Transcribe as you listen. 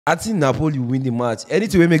I think Napoli will win the match.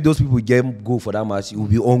 Anything we make those people get goal for that match, it will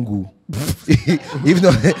be on goal. If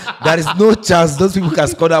not, there is no chance those people can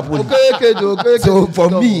score Napoli. Okay. So for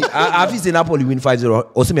me, I feel say Napoli win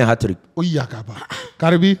 5-0. Osimhen hat-trick.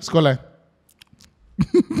 Karibi, scoreline.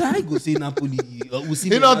 I go say Napoli.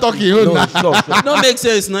 You're not talking. No make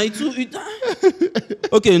sense now.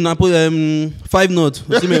 Okay, Napoli 5-0.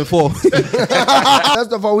 Osimhen 4.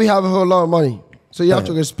 First of all, we have a whole lot of money. So you have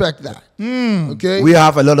to respect that. Okay? We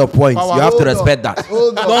have a lot of points. You have to respect that.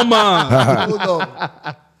 Hold on. Come on. Hold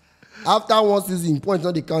on. After one season, points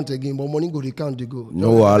not they count again, but money go, they count, they go.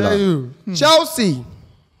 No, Allah. Chelsea,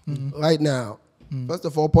 right now. First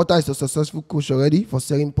of all, Potter is a successful coach already for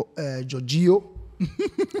selling Giorgio.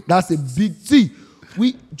 That's a big thing.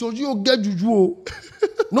 Giorgio get Juju.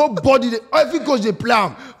 Nobody, every coach they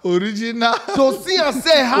plan. Original. So see and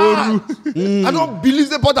say hard. I don't believe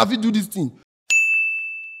the Potter will do this thing.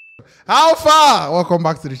 How far? Welcome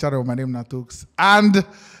back to the channel. My name is Natux. And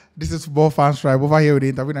this is Football Fans Tribe. Over here with the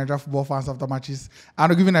interview Nigerian football fans after matches. And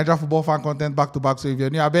we're giving Nigerian football fan content back to back. So if you're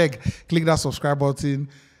new, I beg, click that subscribe button.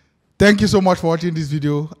 Thank you so much for watching this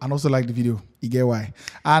video. And also like the video. You get why.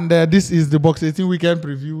 And this is the Box 18 weekend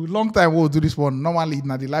preview. Long time we'll do this one. Normally,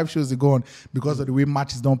 now the live shows they go on because of the way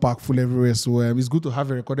matches don't pack full everywhere. So it's good to have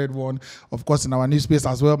a recorded one. Of course, in our new space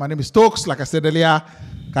as well. My name is Stokes. Like I said earlier,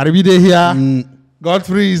 Karibi Day here.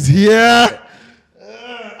 Godfrey is here.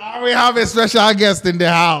 And we have a special guest in the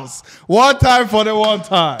house. One time for the one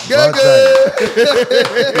time.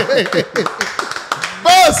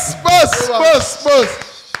 Boss.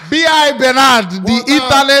 B.I. Bernard, the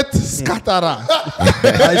internet scatterer.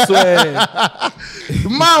 I swear.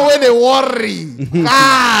 Man, when they worry.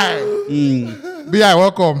 B.I.,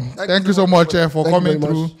 welcome. Thank you so much for coming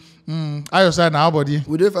through. How you saying now, buddy?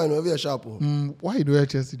 We did find over a sharp. Why you do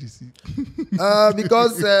Chelsea this year?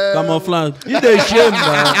 Because Camouflage. You the shame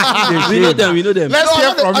now. We know them. Let's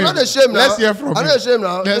hear from him. I'm not ashamed now. Let's hear from him. I'm not ashamed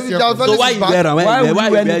now. So why you wear them? Why would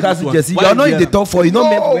you wear Newcastle jersey? You're not in the top 4. You don't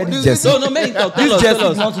make wear this jersey. No, man. This jersey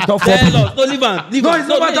belongs to top 4 people. Tell us. No, leave on. No, it's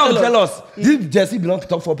not matter of tell us. This jersey belongs to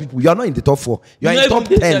top 4 people. You're not in the top 4. You're in top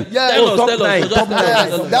 10. Yeah, top 9.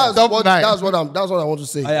 That's what I want to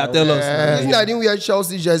say. Tell us. The reason I didn't wear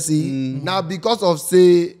Chelsea jersey now because of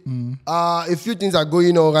say a few things are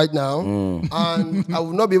going on right now, and I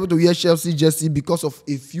will not be able to wear Chelsea jersey because of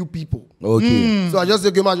a few people. Okay. So I just say,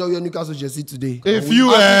 okay, man, wear Newcastle jersey today. If you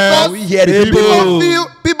we hear the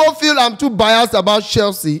people feel I'm too biased about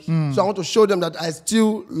Chelsea, so I want to show them that I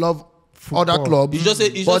still love other clubs. You just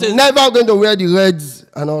say never going to wear the reds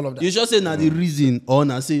and all of that. You just say now the reason or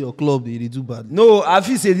now say your club they do bad. No, I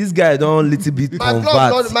feel say this guy don't little bit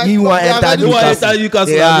convert. He want enter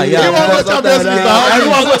Newcastle. Yeah. He want to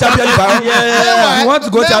go Champions League. He want to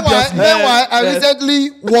go Champions League. Meanwhile, I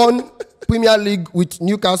recently won Premier League with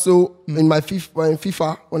Newcastle in my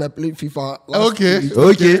FIFA when I played FIFA. Okay. So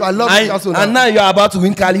I love Newcastle now. And now you're about to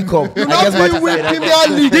win Cali Cup. You not win Premier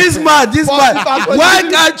League. This man. Why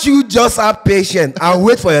can't you just have patience and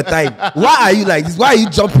wait for your time? Why are you like this? Why are you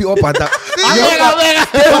jumping up and down?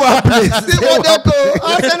 Stay one place.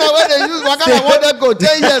 Arsenal when they use Wakana Wonderco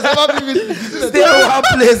 10 years never been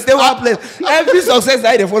Stay one place. Every success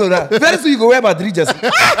that they follow that. Very soon you go wear Madrid jersey. You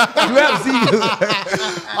have seen you.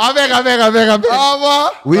 I beg.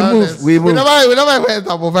 We move. We never went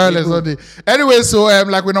up for violence on the. Anyway, so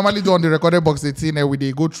like we normally do on the recorded Box 18, we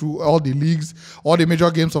they go through all the leagues, all the major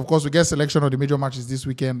games. Of course, we get selection of the major matches this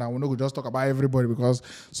weekend, and we're not going to just talk about everybody because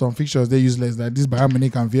some fixtures they're useless. Like this Bayern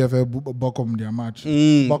Munich and VFL Bochum their match.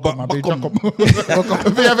 VFL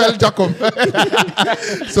Jacom.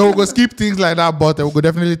 So we're going to skip things like that, but we're going to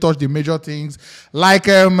definitely touch the major things. Like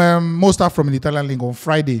most stuff from the Italian league on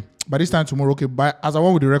Friday. By this time tomorrow, as I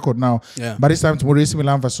want with the record now, by this time tomorrow, AC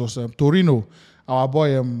Milan versus Torino. Our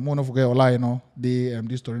boy, won't forget Ola,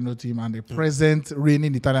 this Torino team and the present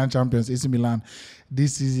reigning Italian champions, AC Milan.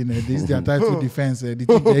 This season, this is their title defense. The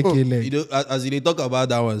team they you know, as they talk about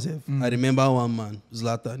that one, I remember one man,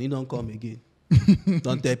 Zlatan. He don't come again.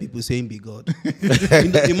 Don't tell people saying be God.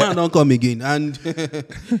 The man don't come again, and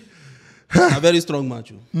a very strong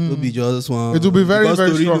match. It'll be just one. It will be very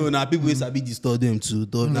Torino, strong. Now people will be disturb them too.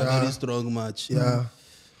 A very strong match. Yeah.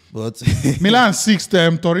 But Milan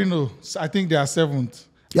 6th, Torino, I think they are 7th.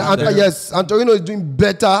 Yeah, yes, and Torino is doing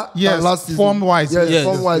better than last season. Form-wise. Yes.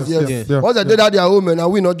 Once they did that, they are home,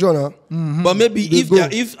 and we not join. But maybe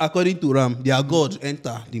if according to Ram, their God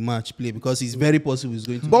enter the match play because it's very possible it's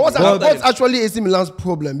going to. But what's actually AC Milan's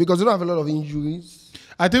problem? Because they don't have a lot of injuries.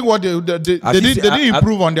 I think what they didn't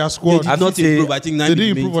improve on their squad. They did not improve. I think they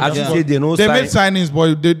didn't improve on their squad. They made signings,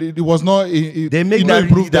 but it was not. They make that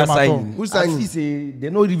improve them at all. Who signed? They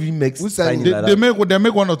don't even make signings like they that.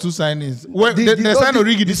 make 1 or 2 signings. They signed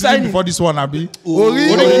Origi this season before this one, Abi.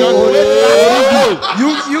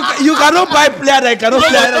 You cannot buy player that cannot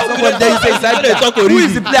play. Then you say sign. Who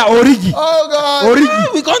is the player? Origi. Oh God.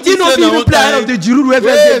 Origi. We can't even play of the Giroud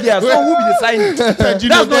FFP here. So who be the signing? That's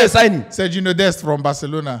not a signing. Sergio Dest from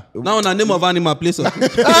Barcelona. Now on the name of animal place. Guy.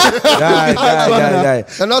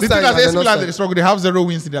 The thing that AC Milan they struggle. They have 0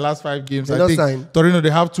 wins in the last 5 games. I think Torino they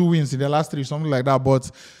have 2 wins in the last 3, something like that.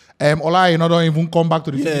 But Ola, don't even come back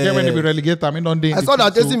to the team when they be relegated. I saw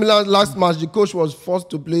that AC Milan last match, the coach was forced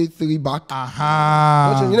to play 3 back.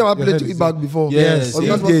 You never played 3 back before. Yes.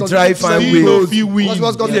 They try find ways.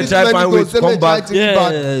 They try find ways to come back.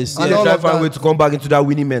 Yes. They try find ways to come back into that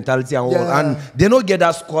winning mentality and all. And they don't get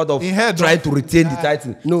that squad of trying to retain the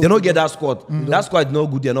title. They don't get that squad. That squad is not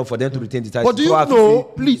good enough for them to retain the title. But do you know,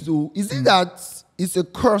 please do, is it that it's a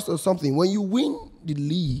curse or something? When you win the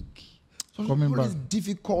league, coming back, it's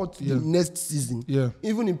difficult the next season.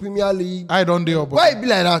 Even in Premier League. I don't do. Why it be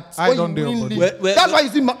like that? I don't do. That's why you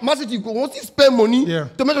see Man City go once you spend money to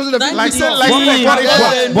make sure that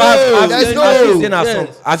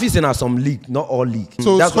I feel saying some league, not all league.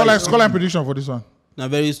 So scoreline prediction for this one. Now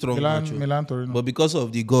very strong. Milan Torino. But because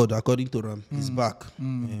of the God, according to Ram, he's back.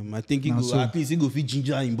 I think at least he go fit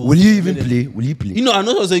ginger in both. Will he even play? Will he play? I'm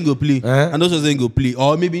not saying go play. I'm not saying go play.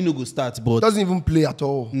 Or maybe he no go start. But doesn't even play at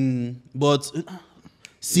all. But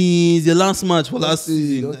since the last match for last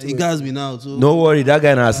season, he has been out. So. No worry, that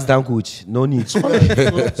guy is assistant coach. No need.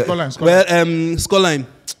 Scoreline. Well, scoreline.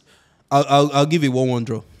 I'll give it 1-1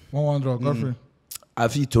 draw. 1-1 draw. Godfrey. I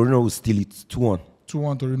feel Torino will steal it. 2-1.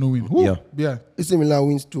 2-1 Torino win. Yeah. AC Milan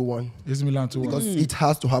wins 2-1. AC Milan 2-1. Because it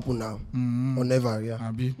has to happen now. Or never,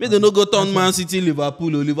 Maybe they no go turn Man City,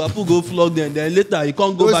 Liverpool. Or Liverpool go flog them. Then later you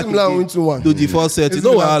can't go back to the first set. They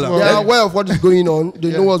are aware of what is going on.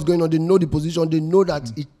 They know what's going on. They know the position. They know that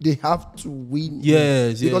they have to win.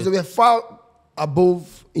 Yes. Because they were far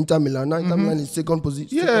above Inter Milan. Now Inter Milan is second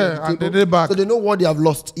position. And they're back. So they know what they have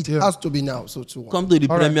lost. It has to be now. So 2-1. Come to the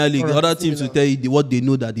Premier League. Other teams will tell you what they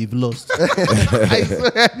know that they've lost.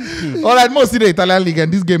 All right, mostly the Italian league,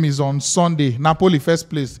 and this game is on Sunday. Napoli first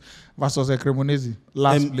place versus Cremonese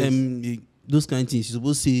last place. Those kind of things. You're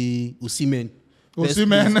supposed to say Osimhen.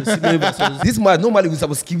 This match normally we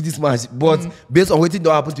supposed to skip this match, but based on what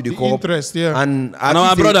don't happen to the cup interest, and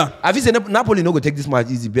our brother, I feel say Napoli no go take this match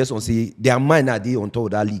easy based on say their mind are they on top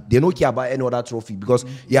of that league. They don't care about any other trophy because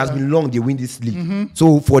it has been long they win this league.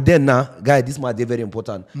 So for them now, guys, this match is very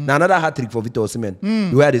important. Now another hat trick for Victor Osimhen,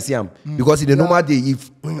 the way they see him, because in the normal day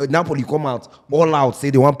if Napoli come out all out say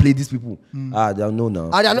they want to play these people, they don't know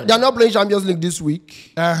now. And they're not playing Champions League this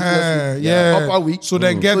week. Upper week. So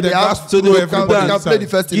they get they can play the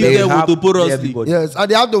first 11. Yes, and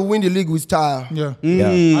they have to win the league with style.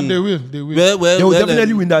 And they will. They will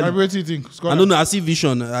definitely win that. What do you think? I don't know. I see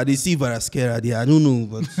vision. I see Varasquera there. I don't know,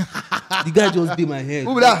 but the guy just did my head.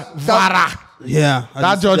 Who that? Vara. Yeah,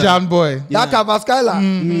 that Georgian boy. That Kavaskyla.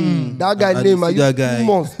 That guy name. That guy. 2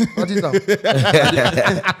 months. What is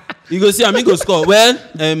that? You go see. I go score. Well,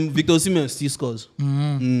 Victor Osimhen still scores.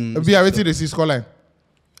 Be waiting to see scoreline.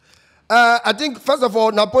 I think first of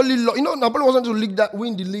all, Napoli. Napoli wasn't to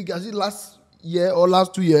win the league as it last year or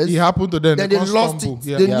last 2 years. It happened to them. Then they lost it.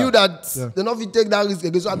 They knew that they're not going to take that risk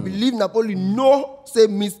again. So I believe Napoli say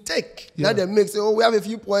mistake that they make. Say, we have a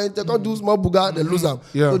few points. They can't do small booger. They lose them.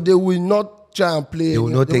 So they will not try and play. They will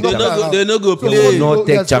not take chance. They not go play. They will not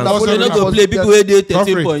take chance. They not go play. People where they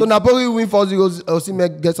 13 points. So Napoli win 4-0.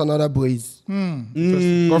 Osimhen gets another brace.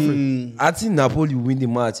 I think Napoli will win the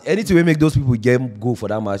match. Anything we make those people go for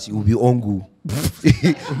that match, it will be on goal.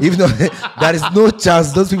 If not, there is no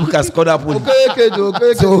chance those people can score Napoli.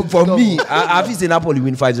 Okay. So for me, I feel say Napoli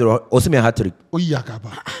win 5-0. Osimhen hat trick.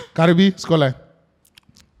 Karibi scoreline.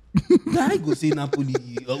 I go say Napoli.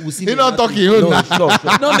 He not talking.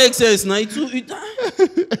 No make sense. Now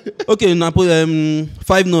okay, Napoli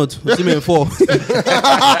 5-0. Osimhen 4.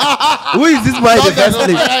 Who is this guy in the first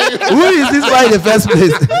place? Who is this guy in the first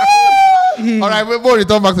place? All right, we'll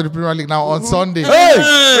return back to the Premier League now on Sunday.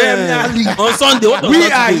 Premier League on Sunday.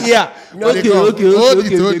 We are here. Okay.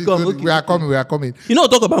 We are coming. You know,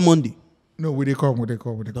 talk about Monday. No, we come.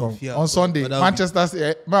 On Sunday, Manchester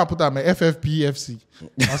City, I put on my FFPFC.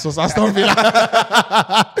 That's Aston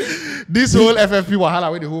Villa. This whole FFP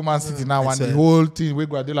wahala with the whole Man City now and the whole thing we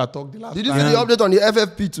Guardiola talk the last time. Did you see the update on the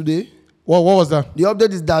FFP today? What was that? The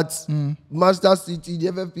update is that Manchester City, the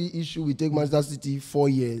FFP issue will take Manchester City 4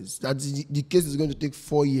 years. That the case is going to take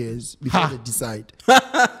 4 years before they decide.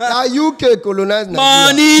 Now UK colonize Nigeria.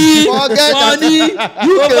 Money! Forget Money!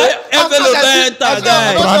 UK.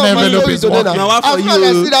 Envelope is working. Now what for As long as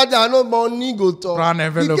I you? see that, I know money go talk. Brown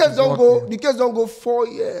envelope The case is don't working. go. The case don't go 4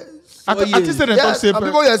 years. I think they talk Yes, say and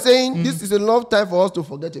people are saying this is enough time for us to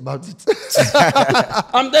forget about it.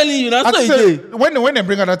 I'm telling you, that's I not think say, it. when they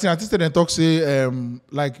bring out that thing, I think they talk say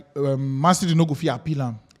Man City no go fit appeal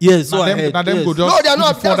am. Yes, so Now I them, heard. now them Yes. go just No, they are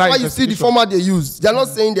not. put That's further why you see the investigation. format they use. They are not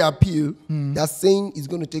saying they appeal. They are saying it's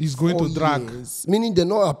going to take. It's going 4 to drag. years. Meaning they're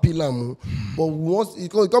not appealing. But once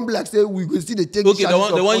it can't be like say we will see they take. Okay,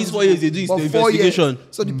 the one is 4 years, they do is for the 4 years. investigation.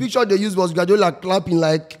 So the picture they used was Guardiola clapping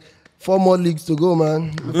like 4 more leagues to go, man.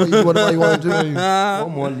 Before you do whatever you want to do. 4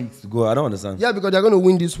 more leagues to go. I don't understand. Yeah, because they're going to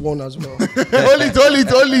win this one as well. Hold it.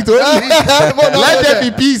 Let there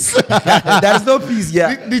be peace. There is no peace.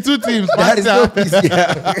 Yeah. The two teams, There is no peace.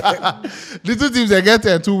 Yeah. the two teams, they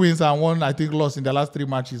get 2 wins and 1, I think, loss in the last 3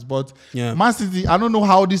 matches. But Yeah. Man City, I don't know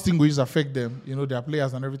how this thing will affect them. You know, their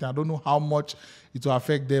players and everything. I don't know how much it will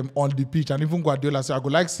affect them on the pitch. And even Guardiola, so I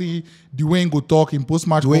would like to see Dwayne go talk in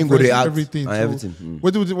post-match Dwayne go conference and react everything. and So everything.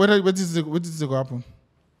 What is it going to happen?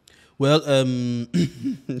 Well,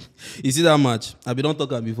 you see that match? I don't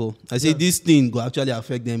talk about before. I say this thing go actually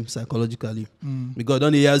affect them psychologically. Because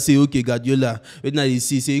don't they hear say, okay, Guardiola, when I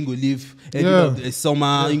see say he go leave end of the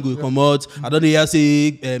summer, he go come out. I don't hear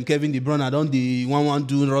say Kevin De Bruyne, I don't the one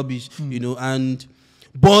doing rubbish, you know. And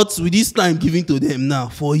but with this time given to them now,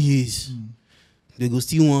 4 years. They go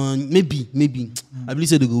still one, maybe. I believe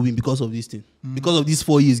say they go win because of this thing. Because of these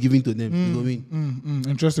 4 years given to them, they go win.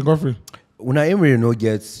 Interesting, Godfrey. Una Emery no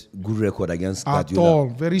get good record against At Guardiola. all.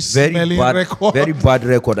 Very smelling bad, record. Very bad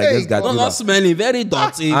record against No, Guardiola. not smelling, very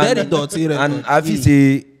dirty, very dirty. And I feel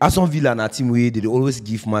say Aston Villa na team where they always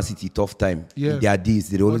give Man City tough time. Yeah. In their days,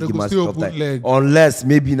 they always they give go Man still City tough open time. leg. Unless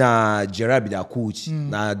maybe na Gerrard be their coach.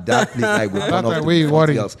 Na that place na go turn That off time to where you something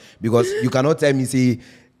worry. else. Because you cannot tell me say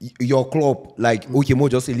your club like okay, more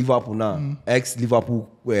just say Liverpool now, ex-Liverpool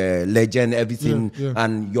legend, everything,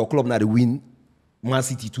 and your club now they win Man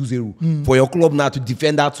City 2-0. For your club now to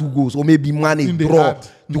defend that 2 goals, or maybe man a they draw had.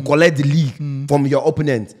 to collect the league from your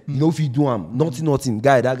opponent. You know if you do nothing.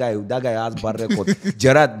 Guy, that guy has bad record.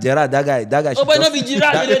 Gerrard, that guy. Oh, but not be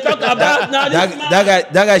Girard they talk about now.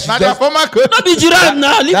 That guy should Now their just. former coach. Not be Girard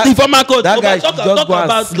now. Leave the former coach. That guy should Talk just go and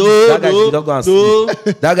about sleep. That guy should just go and no.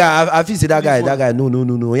 sleep. That guy, I feel say that guy.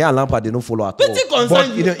 No. Yeah, Lampard they don't follow at all. Wetin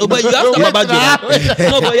concern you? know, But you ask them about Girard.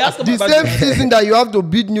 No, but you ask them The about same Girard. season that you have to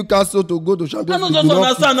beat Newcastle to go to I Champions don't League. just you don't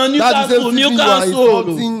understand. fit. Now That's the same season you are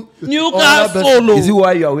insulting Newcastle. Is it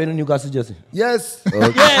why you are wearing Newcastle jersey? Yes.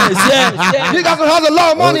 Yes. Newcastle has a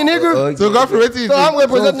lot of money, nigga. So Godfrey, what is So I'm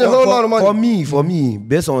representing a whole lot of money. For me,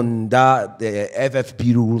 based on that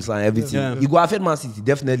FFP rules and everything, it go affect Man City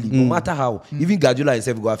definitely. No matter how, even Guardiola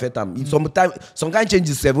himself go affect them. If some kind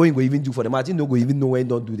changes, seven go even do for them. I think no go even know when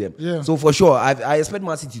don't do them. Yeah. So for sure, I expect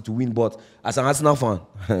Man City to win. But as an Arsenal fan,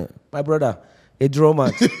 my brother, a draw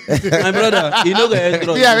match. My brother, you know the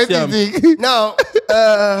draw. Yeah, what do you think? Now,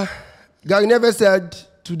 Gary never said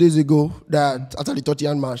 2 days ago that after the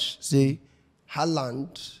Tottenham match, say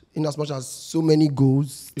Haaland, in as much as so many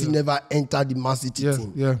goals, still never entered the Man City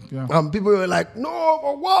team. Yeah. And people were like, no,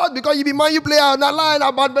 but what? Because you be Man U player, not lying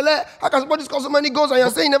about Bele. How can somebody score so many goals and you're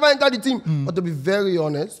saying he never entered the team? But to be very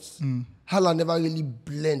honest, Haaland never really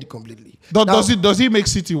blend completely. Does he make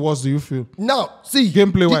City worse, do you feel? Now, see,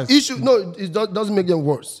 Gameplay-wise. the issue, no, it doesn't make them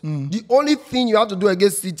worse. The only thing you have to do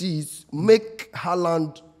against City is make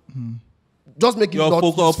Haaland, just make him Your not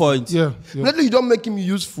focal useful. point. Yeah. Immediately you don't make him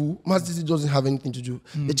useful, Man City doesn't have anything to do.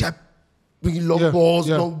 They try bringing long Yeah, balls,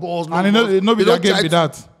 yeah. long balls, And it no be They their don't game try with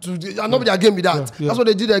that. And not be their game with that. Yeah. That's what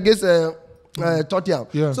they did against Tottenham.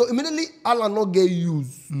 Yeah. So immediately Alan not get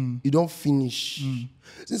used. He don't finish.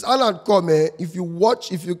 Since Alan come, if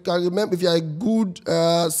you can remember, if you're a good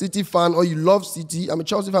City fan or you love City, I'm a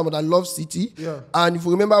Chelsea fan, but I love City. Yeah. And if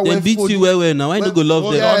you remember They when beat you well now. Why you no go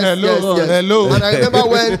love them? Hello. And I remember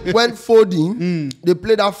when Foden, they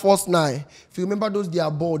played that first night. If you remember those their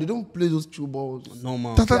ball, they don't play those true balls. No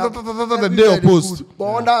man. The day opposed.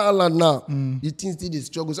 But under Alan now, the thing still they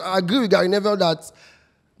struggle. So I agree with Gary Neville that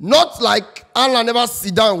not like Alan never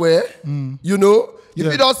sit down where, you know, if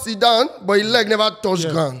he don't sit down, but his leg never touch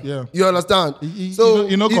ground. Yeah. You understand?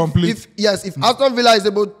 You know, complete. If Aston Villa is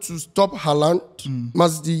able to stop Haaland, Man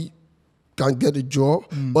City can get a draw.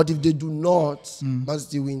 But if they do not, Man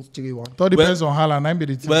City wins 3-1. It all depends on Haaland. I'm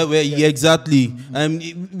the team. Well, yeah, exactly.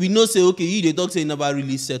 We know say okay, they talk say he never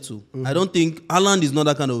really settle. I don't think Haaland is not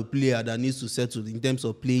that kind of player that needs to settle in terms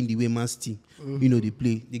of playing the way Man City, they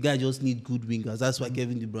play. The guy just need good wingers. That's why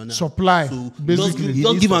Kevin De Bruyne supply. So basically,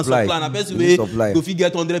 just give him supply. And I bet way if he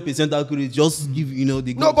get 100% accurate, just give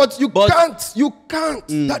the. No, but you can't. You can't.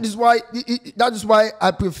 That is why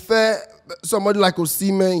I prefer somebody like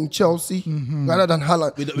Osimhen in Chelsea rather than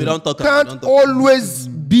Haaland. We don't talk. Can't always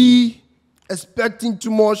be expecting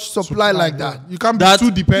too much supply like that. You can't be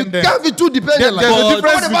too dependent. You can't be too dependent like There's a that.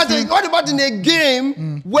 difference What about in a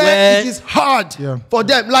game where it is hard for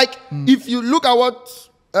them? Like if you look at what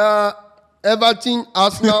Everton,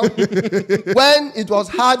 Arsenal, when it was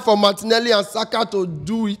hard for Martinelli and Saka to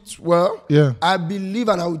do it well, I believe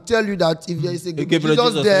and I will tell you that if there is a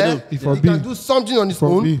Jesus there, he can do something on his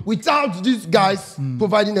own without these guys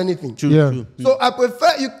providing anything. True. So I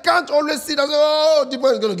prefer, you can't always sit and say, oh, the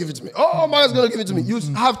man is going to give it to me. Oh, man is going to give it to me. You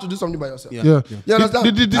have to do something by yourself. You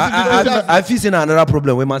understand? I feel saying another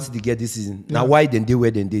problem when Man City get this season. Now why then they where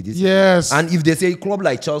they did this? Yes. And if they say a club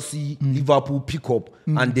like Chelsea, Liverpool pick up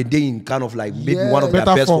and they in kind of like maybe one of their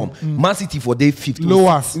best form. Man City for day 5th.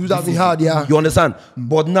 Lower. It would have been hard, You understand?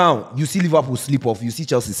 But now you see Liverpool slip off, you see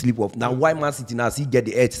Chelsea slip off. Now why Man City now see get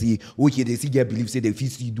the edge, see okay, they see get belief, say they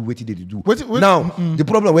see do what they do. Now the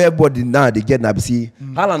problem where everybody now they get now see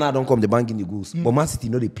Haaland now don't come the banging the goals. But Man City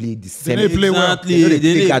they play the same. They play well. They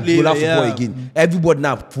play football again. Everybody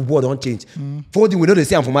now football don't change. Foden we know they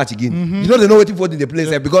see him for match again. They know what Foden they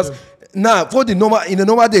play because now for the normal in a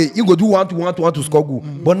normal day you go do 1-2 to score goal.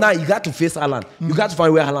 But now you got to face Haaland. You got to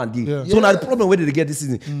find where Haaland did. So now the problem where did they get this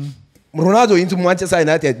season? Ronaldo into Manchester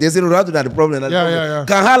United. They say Ronaldo not the problem. Can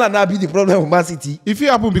Haaland now be the problem of Man City? If it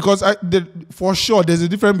happen, because for sure there's a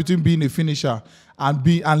difference between being a finisher and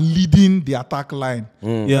leading the attack line.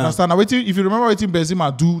 You understand? Now, if you remember what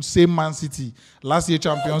Benzema do, same Man City last year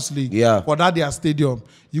Champions League for that their stadium,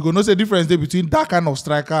 you gonna see the difference there between that kind of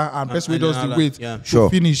striker and person who does the weight to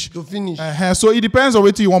finish. So it depends on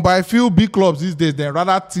what you want. But I feel big clubs these days they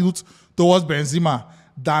rather tilt towards Benzema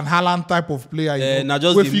than Haaland type of player. Not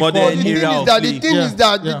just the modern era.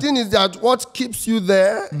 The thing is that what keeps you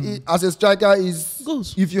there as a striker is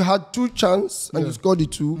goals. If you had 2 chances and you scored the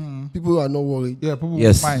 2, people are not worried. People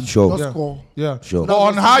yes, mind. sure. Just score. Sure. But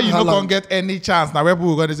on how you don't get any chance, now where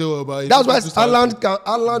people are going to say, oh, but that's why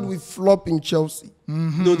Haaland will flop in Chelsea.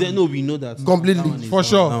 No, we know that completely. For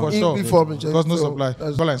sure. Because no supply.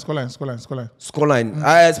 Scoreline.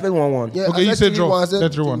 I expect 1-1. Yeah, okay, you said draw. Let's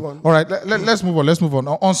 3-1. All right, let's move on.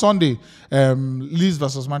 On Sunday, Leeds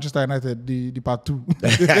versus Manchester United, the part 2.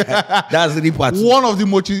 That's the part 2. One of the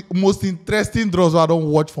most interesting draws I don't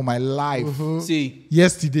watch for my life. See,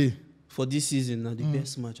 yesterday. For this season, now the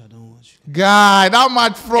best match I don't watch. Guy, that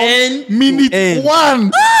match from minute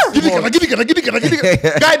 1. Give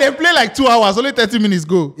it. Guy, they play like 2 hours, only 30 minutes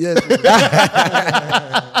go. Yes.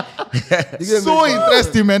 So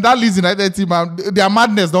interesting, man. That Leeds United team, their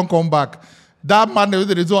madness don't come back. That madness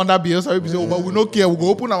they do on that BS, we say, but we don't care. We go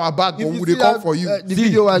open our bag, but we come for you. The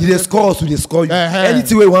video they score, so they score you.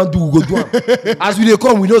 Anything we want to do, we go do it. As we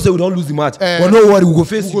come, we know say we don't lose the match. But no worry, we go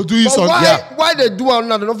face we go do it. Why they do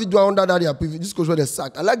under? They don't fit do under that they are previous. This coach where they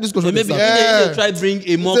sack. I like this coach. Maybe they try bring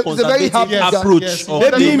a more conservative approach.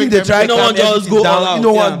 Maybe they try. No one just go all out. You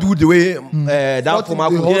know what? Do the way that from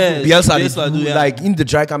Bielsa do. Like in the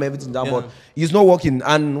try come everything down, but it's not working.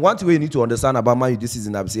 And one thing we need to understand about Man U this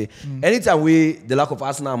season, I would say, anytime the lack of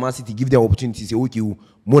Arsenal and Man City give them opportunity, say, okay,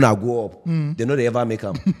 Mona go up. They know they ever make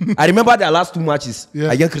them. I remember their last 2 matches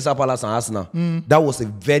against Crystal Palace and Arsenal. That was a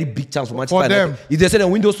very big chance for Manchester United. If they said they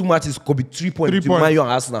win those 2 matches, could be 3 points to Man U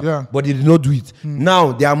and Arsenal. But they did not do it.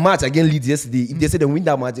 Now, their match against Leeds yesterday, if they said they win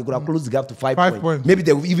that match, they could have closed the gap to 5 points. Maybe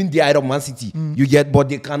they even the ahead of Man City. You get, but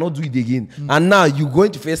they cannot do it again. And now you're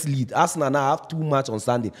going to face Leeds. Arsenal now have 2 matches on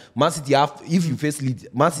Sunday. Man City have, if you face Leeds,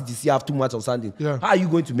 Man City still have 2 matches on Sunday. How are you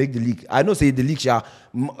going to make the league? I know say the league shall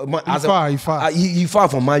he far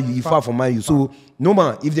from Man U. So no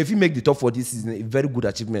man, if they make the top 4 this season, a very good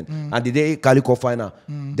achievement. And the day Calico final,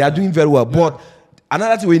 they are doing very well. But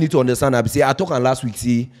another thing we need to understand, I talked last week,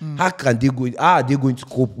 how are they going to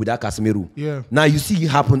cope with that Casemiro? Now you see it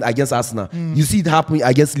happen against Arsenal. You see it happen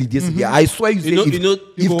against Leeds yesterday. I swear if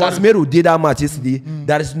Casemiro did that match yesterday,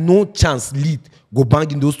 there is no chance Leeds go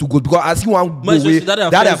bang in those 2 goals, because I see one goal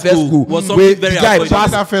that first goal where the guy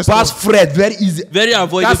pass Fred very easy. Very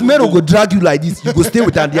avoidable. Casemiro go drag you like this. You go stay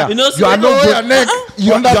with Andia. You are not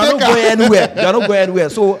you are not going anywhere. You are not going anywhere.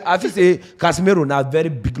 So I feel say Casemiro now very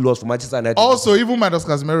big loss for Manchester United. Also, even minus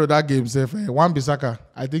Casemiro that game, Wan-Bissaka,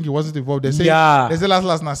 I think he wasn't involved. They say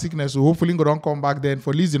last na sickness, so hopefully he don't come back then.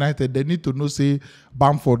 For Leeds United, they need to know say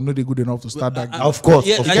Bamford no they good enough to start that game. Of course,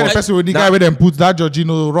 the guy where them put that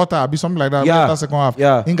Jorginho Rota be something like that. Yeah, second half.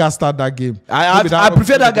 Yeah, he got start that game. I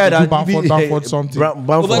prefer that guy than Bamford something.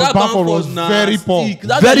 Bamford was very poor,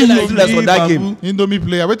 very useless for that game. Indomie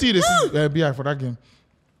player. Wait till you see BI for that game.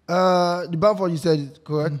 The Bamford you said is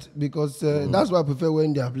correct because that's why I prefer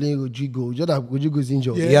when they are playing Rodrigo. Just that Rodrigo is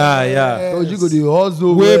injured. Yeah. Rodrigo they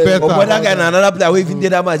also way better. But that guy and another player we even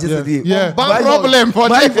did that match yesterday. Yeah. Problem for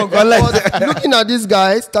looking at this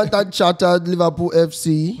guy, Standard Chartered Liverpool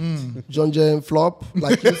FC, John Jane Flop,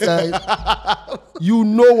 like you said, you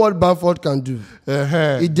know what Bamford can do.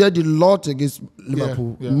 He did a lot against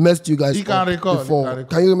Liverpool. Messed you guys up before.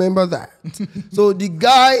 Can you remember that? So the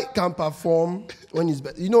guy can perform when he's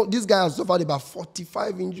better. You know, this guy has suffered about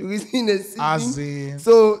 45 injuries in a season.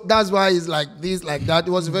 So that's why he's like this, like that. He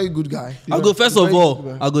was a very good guy. I'll go first of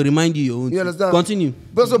all. I'll go remind you your own. You understand? Continue.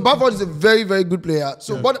 But so Bamford is a very, very good player.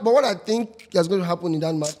 So, but what I think is going to happen in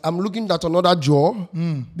that match, I'm looking at another draw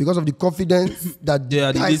because of the confidence that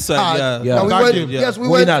the guys had. We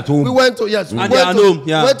went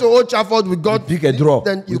to Old Trafford. We got pick a draw.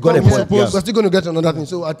 Then you got a point. We're still going to get another thing.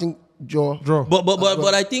 So I think draw.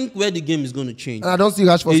 But I think where the game is going to change. And I don't see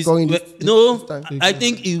Rashford scoring this. No, I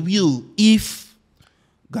think it will if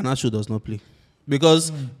Garnacho does not play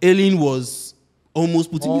because Elin was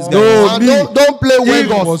almost putting his guy. Don't play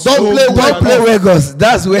Wegos. Don't play Wegos.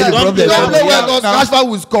 That's where the problem is. Don't play Wegos. Rashford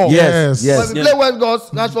will score. Yes. But if you play Wegos,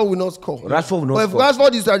 Rashford will not score. But if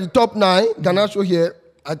Rashford is at the top 9, Garnacho here,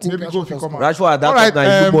 I think Rashford at that top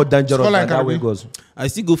 9 is more dangerous than that Wegos. I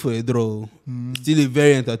still go for a draw. Still a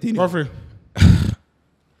very entertaining. Godfrey.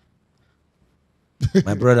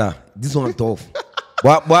 My brother, this one tough.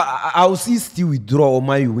 But I'll see still we draw or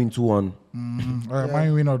Man win 2-1. All right,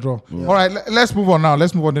 Man win or draw. All right, let's move on now.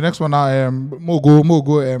 Let's move on. The next one now,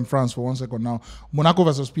 Mogo France for 1 second now. Monaco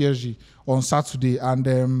versus PSG on Saturday.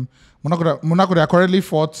 And Monaco, they are currently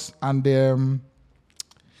fourth and they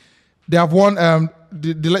have won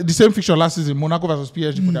the same fixture last season, Monaco versus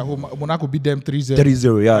PSG for their home. Monaco beat them 3-0.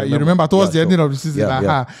 3-0, yeah. You remember towards the ending of the season.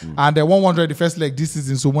 And they won 100 the first leg this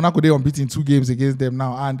season. So Monaco, they unbeaten 2 games against them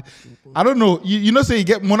now. And I don't know, you know, say you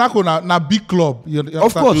get Monaco now big club.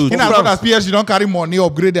 Of course. In as much as PSG don't carry money,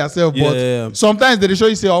 upgrade themselves. But sometimes they show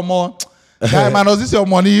you say, oh, more. Guy, man, was this your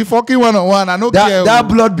money? You fucking 1-on-1. I don't care. That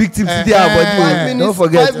blood big team today, but don't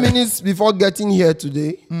forget. 5 minutes before getting here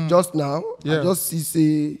today, just now, I just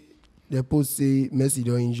see the post say Messi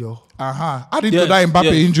don't injure. Adding to that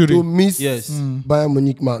Mbappe injury. To miss Bayern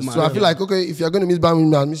Munich match. So I feel like, okay, if you're going to miss Bayern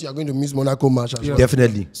Munich match, you're going to miss Monaco match as well.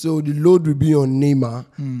 Definitely. So the load will be on Neymar,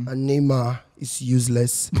 and Neymar is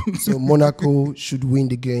useless. So Monaco should win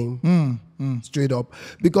the game. Straight up.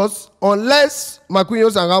 Because unless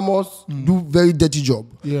Marquinhos and Ramos do very dirty job.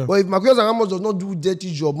 But if Marquinhos and Ramos does not do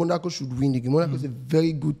dirty job, Monaco should win the game. Monaco is a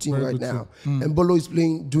very good team right now. And Bolo is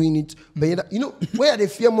doing it. But you know, where they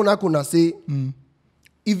fear Monaco now say,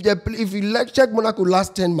 if you check Monaco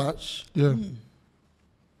last 10 match,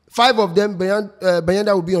 5 of them,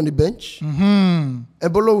 Bayanda will be on the bench.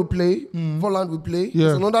 Ebola will play. Volland will play.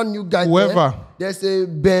 There's another new guy there. There's a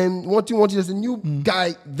Ben. There's a new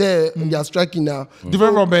guy there, and they are striking now.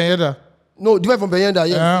 Different from Bayanda? No, different from Bayanda,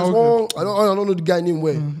 yes. I don't know the guy name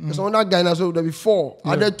well. There's another guy now, so there'll be 4.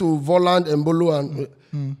 Added to Volland, Embolo, and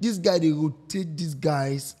this guy, they rotate these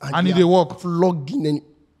guys. And they walk. Flogging, and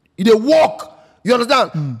they walk. You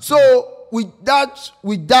understand? So, with that,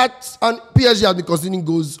 and PSG has been conceding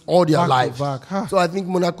goals all their life. So I think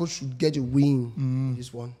Monaco should get a win in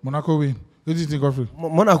this one. Monaco win. What do you think, Godfrey?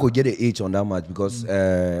 Monaco get an H on that match because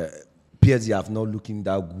PSG have not looking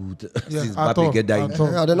that good since Mbappe get that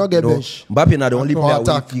injury. They not get bench. Mbappe not the only player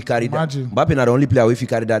if he carry that. Mbappe not the only player if he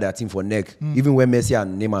carry that team for neck. Even when Messi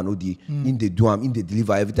and Neymar know in they do him, in they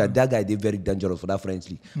deliver every time. That guy they very dangerous for that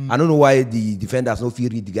French league. I don't know why the defenders no feel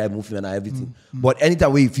read the guy movement and everything. But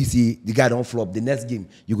anytime if you see the guy don't flop, the next game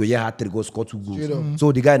you go hat-trick go score 2 goals.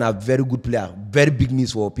 So the guy is a very good player, very big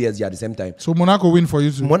miss for PSG at the same time. So Monaco win for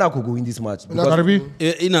you too. Monaco go win this match.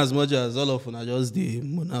 In as much as all of them are just the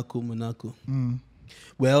Monaco.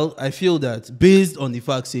 Well, I feel that based on the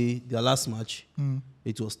fact, say their last match,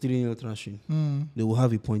 it was 3-0 thrashing. They will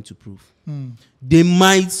have a point to prove. They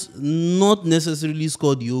might not necessarily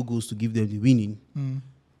score the old goals to give them the winning,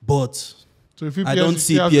 but so if I don't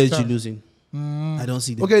see PSG losing. I don't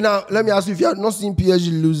see them. Okay, now let me ask you: if you are not seeing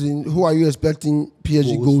PSG losing, who are you expecting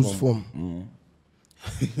PSG goals from?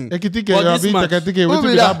 Ekitike, For you are this being match. Ekitike. Who What be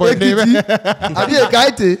be that boy name? Abi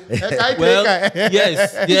Ekaete. Well,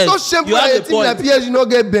 yes. It's so shameful You that have a a team like point. PSG no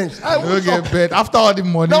get bench. No get bet. After all the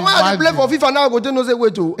money. Now when I play imagine. for FIFA now, I go to no say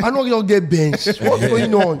wait to. I know you don't get bench. What's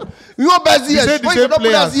going on? You know best say years. the When same you don't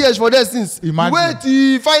put that players. years for that since. Imagine. Wait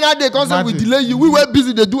till final day. Concept we Imagine. delay you. We were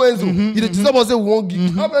busy. They do Enzo. You dey disturb us say we won't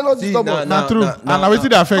give. How can I not See, disturb now- us? Not true. Nah, And now wetin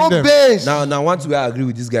dey affect No them? bench. Now, once we agree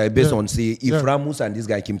with this guy, based Yeah. on say if Yeah. Ramos and this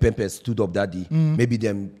guy Kimpembe stood up that day, maybe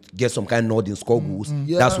them get some kind of nod in score goals.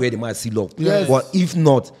 Yeah. That's where they might seal up. Yes. But if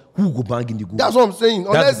not, who go bang in the goal? That's what I'm saying.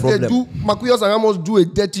 That's Unless the they problem. do, Marquinhos and Ramos do a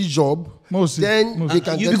dirty job, Mostly. then Mostly. they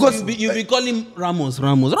can You get because you call him Ramos.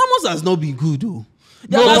 Ramos has not been good though.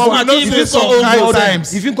 No, That's but why we know he say been so old.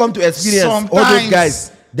 sometimes. If you come to experience all Sometimes. those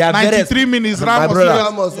guys, they are very 93 minutes, My Ramos. brother.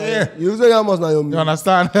 Ramos. You say Ramos now your You mate.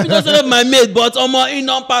 understand? He doesn't have my mate, but he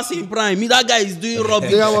not passing prime. That guy is doing Say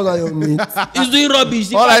rubbish. Ramos now your mate. He's doing rubbish.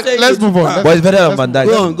 If All I right, say let's it- move on. But it's better than Van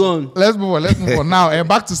Dijk. Go on. Let's move on now. And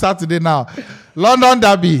back to Saturday now. London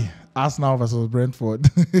Derby. Arsenal versus Brentford.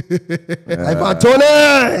 Ivan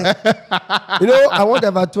Toney. You know, I want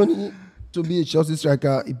Ivan Toney to be a Chelsea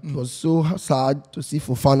striker. It was so sad to see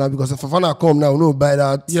Fofana because if Fofana come now, no buy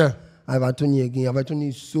that. Yeah. Ivan Toney again. Ivan Toney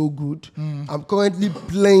is so good. I'm currently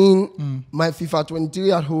playing my FIFA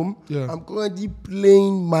 23 at home. Yeah. I'm currently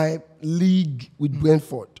playing my league with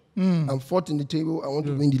Brentford. I'm fourth in the table. I want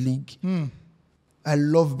to win the league. I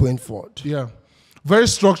love Brentford. Yeah. Very I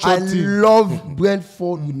structured team. love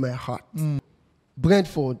Brentford with my heart.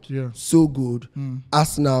 Brentford, Yeah. so good.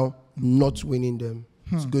 Arsenal, not winning them.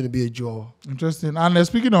 It's going to be a draw. Interesting. And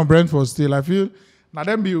speaking of Brentford still, I feel now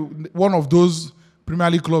them be one of those Premier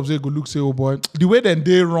League clubs they go look say, oh boy, the way then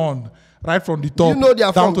they run right from the top You know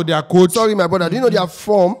their down form. to their coach. Sorry, my brother. Do you know their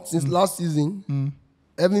form since last season?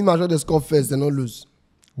 Every match where they score first, they don't lose.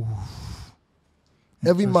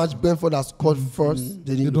 Every match Brentford has scored first,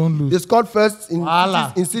 they don't lose. They scored first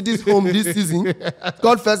Voila. in City's home this season.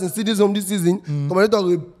 Scored first in City's home this season. Commentator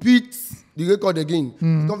repeats the record again.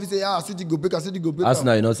 Come say, City go break, City go break.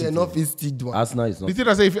 Arsenal, you know, They're City. not fit one. Arsenal is not. The thing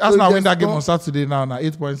I say, if Arsenal they win that game score- on Saturday now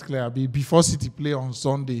 8 points clear, be before City play on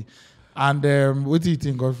Sunday. And what do you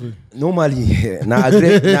think, Godfrey? Normally, now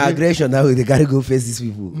aggression now they gotta go face these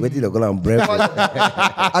people. Wait till they call them Brentford.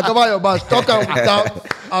 I cover your back. Talk am without.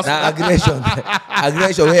 Now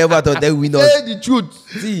aggression. Wherever thought they win us. Say the truth.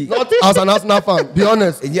 See, Not as an Arsenal fan. Be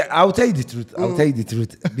honest. yeah, I'll tell you the truth. I'll tell you the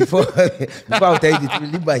truth. Before I'll tell you the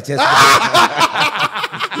truth, leave my chest.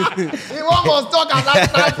 He won't talk as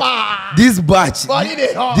Arsenal fan. This batch, Body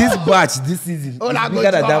dey hot. this season, Oh, is na bigger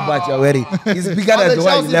good than that job. batch you're wearing. It's bigger I'm than a the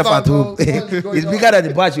one you Chelsea left fan, at home. so what's going It's on? bigger than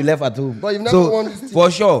the batch you left at home. But you've never won this So team.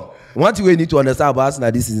 for sure, one thing we need to understand about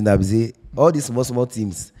Arsenal this season, I say all these small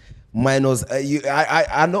teams. Minus,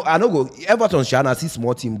 I know go Everton, Shana see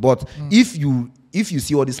small team, but if you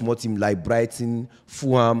see all these small team like Brighton,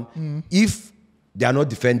 Fulham, if they are not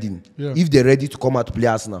defending, if they're ready to come out to play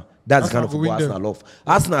Arsenal, that's the kind of Arsenal go football win Arsenal love.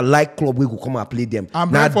 Arsenal like club we go come and play them.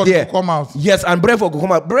 And Now Brentford there- go come out. Yes, and Brentford go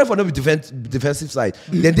come out. Brentford no be defensive side.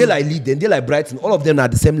 Then they like Leeds, then they like Brighton. All of them are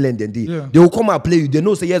the same lane. Then they Yeah. they will come and play you. They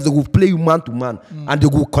know say yes, they will play you man to man, and they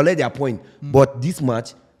will collect their point. But this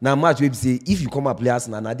match. Now match we say if you come and play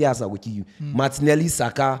Arsenal, now they Arsenal will kill you. Martinelli,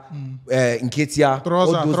 Saka, Nketiah,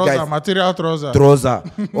 all those guys. Material trouser. Trouser.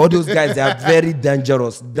 All those guys, they are very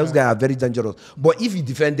dangerous. Those guys are very dangerous. But if you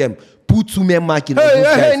defend them, put two men marking on those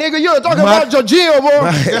Hey, guys. nigga, you talking Mark- about Jorginho, bro.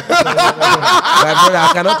 My brother, I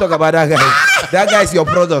cannot talk about that guy. That guy is your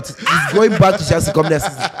product. He's going back to Chelsea come next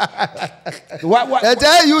season. I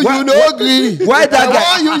tell you, you know agree. Why that guy?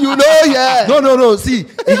 I want you know, yeah. No. See,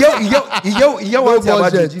 he get one thing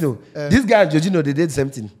about budget. Jorginho. This guy and Jorginho, they did the same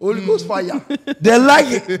thing. Holy Ghost fire. They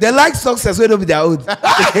like success when they be their own.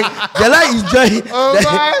 They like enjoy.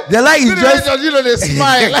 They like enjoy. Jorginho, they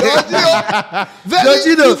smile.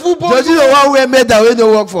 Jorginho one way made that we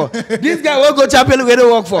don't work for. This guy won't go champion we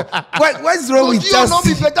don't work for. What's wrong with Jorginho not be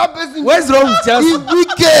Chelsea? better person. What's wrong with Chelsea? He's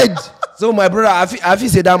wicked. So my brother, I feel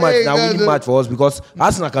say that match Hey, now guys, winning match for us because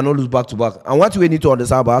Arsenal cannot lose back to back. And what we need to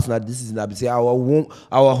understand about Arsenal this season, I be say our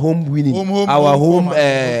home winning, our home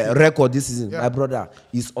record this season, my brother,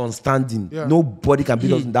 is unstanding. Yeah. Nobody can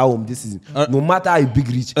beat us in that home this season. No matter how big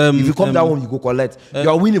reach, if you come that home, you go collect. You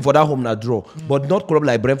are winning for that home na draw, but not club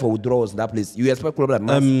like Brentford will draw us in that place. You expect club like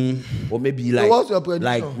Man City, or maybe what's your prediction?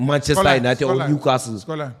 like Manchester Scoreline, United or scoreline. Newcastle.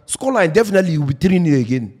 Scoreline. Scoreline definitely will be 3-0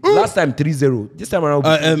 again. Last time 3-0. This time around.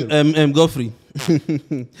 Will be 3-0. Godfrey.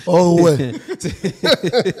 Oh, well.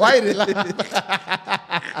 Why they laugh?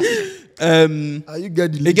 You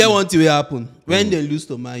get the They get one thing will happen when they lose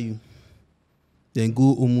to Man U. then go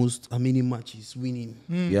almost how many matches winning.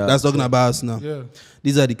 Yeah, That's talking about us now. Yeah.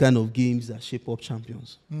 These are the kind of games that shape up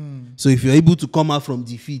champions. So if you're able to come out from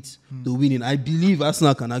defeat to winning, I believe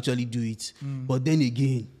Arsenal can actually do it. But then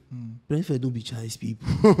again, Brentford don't be Chinese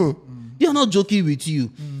people. They are not joking with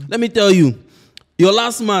you. Let me tell you, your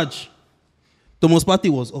last match, Thomas Partey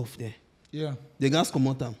was off there. Yeah. The guys come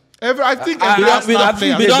out time. I think I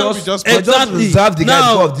think they just reserve the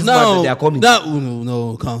guys of this match that they are coming.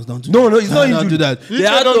 No, counts. Don't do No, that. it's not Don't do injury. that. They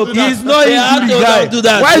had to- He's not injury guy. do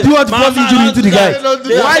that. Why do you want to force injury into the guy?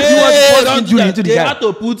 Why do you want to force Don't do injury that. into the They guy? had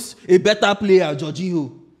to put a better player,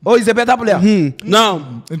 Jorginho. Oh, he's a better player.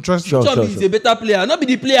 Now, Interesting. Sure. Job is a better player. Not be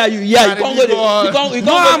the player you can't go there. You can't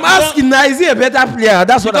No, I'm asking now, is he a better player?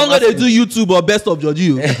 That's You what I'm can't go there asking. do YouTube or best of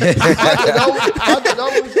Jorginho.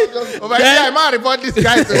 Oh my God, I might report this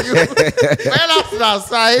guy to you. Well, after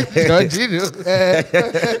outside,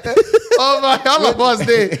 oh my, all of us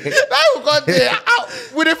there. Now we got there.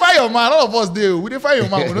 We dey find your man. All of us there. We dey find your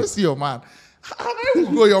man. We don't see your man. How do you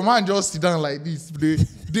go? Your man just sit down like this.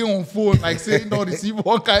 They on phone like saying no receive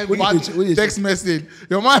one kind of bad text message.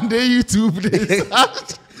 Your man they YouTube. They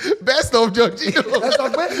search best of Jorginho.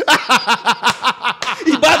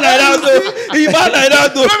 He bad like that though. He bad like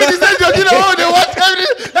that though. Maybe they say Jorginho. Oh, they watch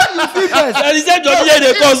everything. And he said Jorginho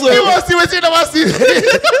dey cause He wants to see what he never see.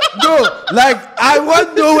 No, like I want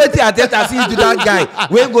to know what the Arteta see to that guy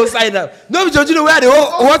when go sign up. No, Jorginho where they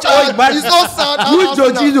watch all his matches. It's so sad. Who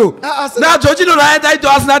Jorginho? Now Jorginho na enter into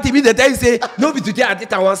Arsenal team. They tell you say no be today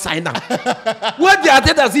Arteta want sign up. What the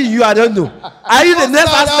Arteta see in you? I don't know. Are you the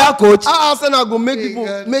next Arsenal coach? Arsenal go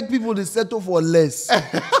make people they settle for less.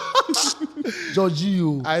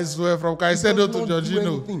 Jorginho. I swear, from Caicedo to Don't do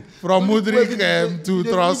Jorginho, anything. from Mudryk to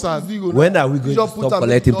Trossard. When are we going to stop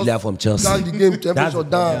collecting player from Chelsea? Down the game, temperature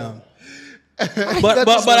down. But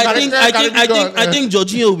I think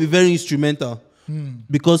Jorginho will be very instrumental.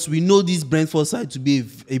 Because we know this Brentford side to be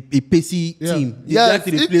a pacey team. Yeah,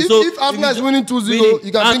 Exactly the place. So if Arsenal is winning 2-0,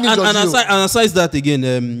 you can bring in Jorginho. and aside that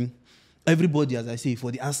again, everybody, as I say,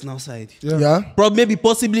 for the Arsenal side, Yeah. maybe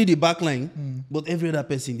possibly the back line, but every other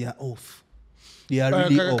person they are off. They are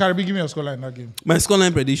really off. Karibi, give me your scoreline in that game. My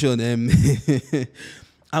scoreline prediction,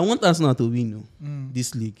 I want Arsenal to win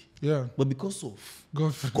this league. Yeah. But because of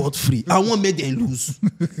Godfrey. I won't make them lose.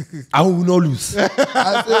 I will not lose.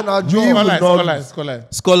 I say now,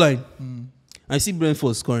 Scoreline. I see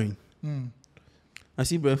Brentford scoring. I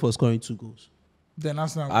see Brentford scoring 2 goals. Then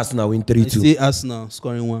Arsenal. Arsenal win I 3-2. see Arsenal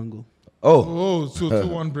scoring 1 goal. Oh, Oh, so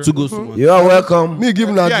 2-1. 2 goals to 1. you are welcome. me give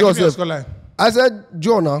Yeah, now give me your Joseph. scoreline. I said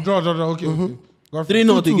Joe now. Draw. Okay, okay. Godfrey.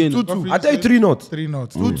 3-0 again. 2-2. I tell you 3-0. 3-0.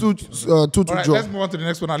 2-2 All right, draw. let's move on to the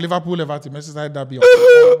next one. Liverpool, Everton. Merseyside derby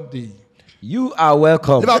on Monday. You are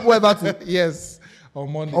welcome. Liverpool Everton Yes,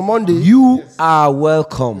 on Monday. on Monday. You are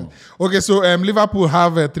welcome. Okay, so Liverpool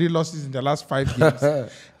have 3 losses in their last 5 games.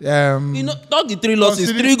 You know, talk the 3 losses.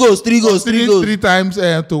 Considering- 3 goals. 3 goals. 3 times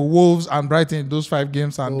to Wolves and Brighton in those 5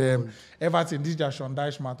 games, and Everton. This is just Sean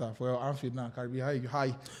Dyche matter for your Anfield now. Karibi,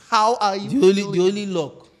 how are you? The only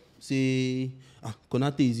lock, say,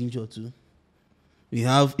 Konate is injured too. We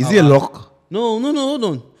have. Is he a lock? No, hold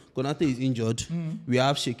on. Konate is injured. We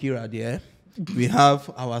have Shakira there. We have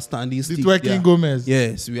our standing stick. twerking there. Gomez.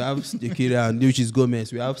 Yes, we have Shakira, and which is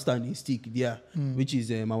Gomez. We have standing stick there, which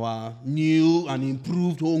is our new and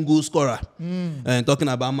improved home goal scorer. And talking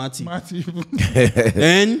about Matty.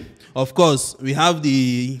 Then, of course, we have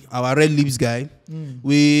our red lips guy.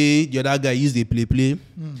 The other guy used the play.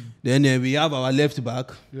 Then we have our left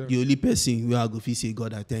back, the only person we are going to say,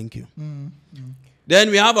 God, I thank you.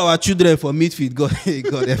 Then we have our children for midfield. God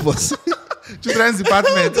help us. Children's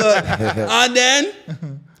department. And then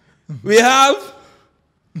we have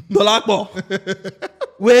Dolakpo,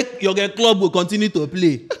 where your club will continue to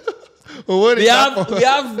play. We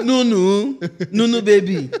have Nunu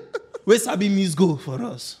baby, where Sabi miss go for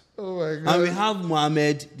us. Oh my God. And we have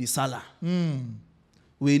Mohamed the Salah,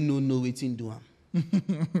 we no know waiting do him.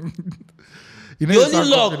 You The know, only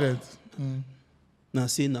luck. confident. Now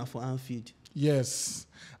say now for Anfield. Yes.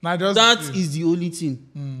 Now just That is the only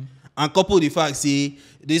thing. And couple the fact say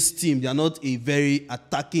this team, they are not a very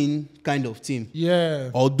attacking kind of team. yeah.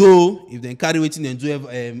 Although if they carry waiting and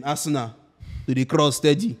do Arsenal to the cross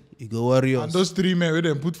steady, it go Warriors. And those 3 men where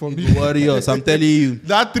they put for It me. go Warriors, I'm telling you.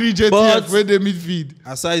 That 3 JTF But- where they midfield.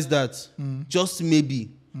 Aside that, just maybe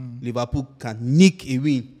Liverpool can nick a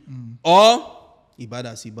win. Or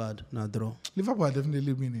Ibad, now draw. Liverpool are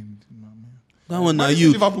definitely winning. That one now Why is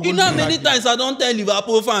you. Liverpool You going know to how many that game? times I don't tell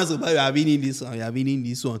Liverpool fans about you are winning this one, you are winning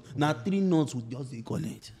this one. Now 3 notes would just they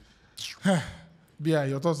collect. Bia,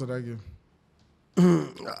 your thoughts on that game?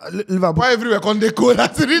 Liverpool. Why everywhere can they go?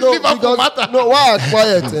 That's it. No, Liverpool because, matter. no, why I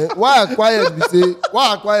quiet? Why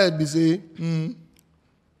I quiet? Be say.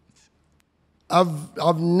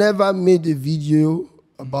 I've never made a video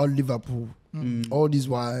about Liverpool. All this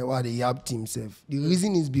why they yab team self. The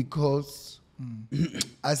reason is because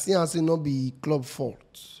I see not be club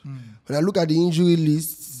fault. When I look at the injury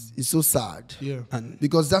list, it's so sad. Yeah.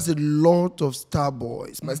 Because that's a lot of star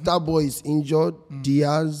boys. My star boy is injured.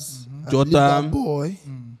 Diaz, Jota boy.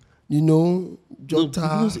 You know,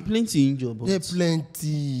 Jota. Plenty injured. They're plenty.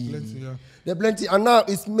 Yeah. They're plenty. And now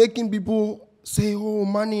it's making people say, oh,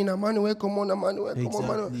 money, where come on, money, where come on,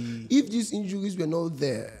 money. If these injuries were not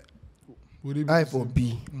there, I for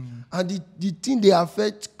B. And the thing they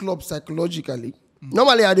affect clubs psychologically.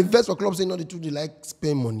 Normally, I invest for clubs saying no, they like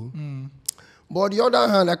spend money. But on the other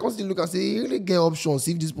hand, I constantly look and say, you really get options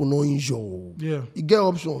if this people no injure. Yeah. You get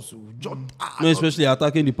options. No, especially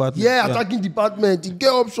attacking department. Yeah, attacking department. You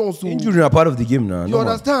get options. Injury are part of the game now. You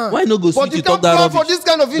understand? Why no go switch but you to talk can't that plan for rubbish? this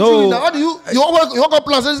kind of injury No. now. How do you want to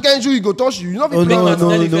plan for this kind of injury? You go touch you. You not be Oh, planner.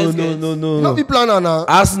 no. You not be planner now.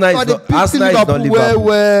 Arsenal is not Liverpool.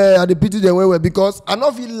 Where I dey pity them where because I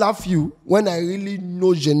not feel laugh you when I really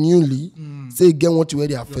know genuinely say again what you wear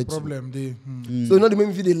they affect you. Problem they. So you know they make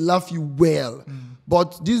me feel they laugh you well.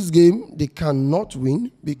 But this game they cannot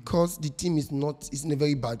win because the team is in a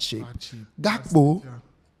very bad shape. Gakpo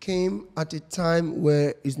came at a time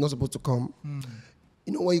where it's not supposed to come.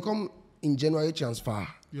 You know when you come in January transfer,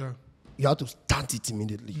 Yeah. you have to start it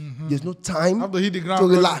immediately. There's no time Have to hit the ground to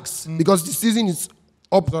running. relax because the season is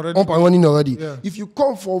up already and running already. Yeah. If you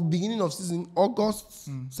come for beginning of season, August,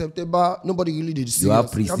 September, nobody really did see You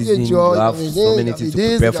have pre-season, you have so many things to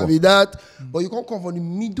prepare for. That, but you can't come for the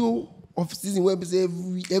middle of season where say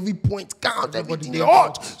every point counts, everything they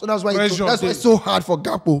hot. So that's why it's so hard for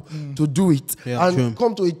Gakpo to do it and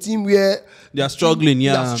come to a team where They are struggling,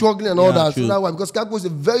 yeah. they are struggling and all that. True. So that's why because Gakpo is a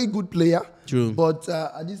very good player. True. But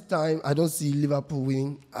at this time, I don't see Liverpool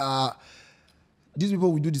winning. These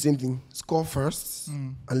people will do the same thing: score first,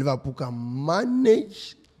 and Liverpool can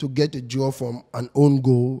manage to get a draw from an own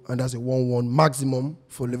goal, and that's a 1-1 maximum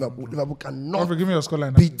for Liverpool. Liverpool cannot Give me your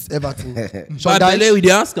scoreline. beat Everton. So But guys, Bele with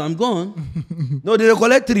the ask, I'm gone. No, they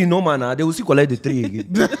collect 3, no man. They will still collect the 3 again.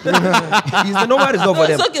 It's the normal result for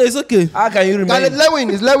them. It's okay. How can you Caleb remember? Lewin,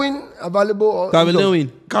 is Lewin available? Or Cavalier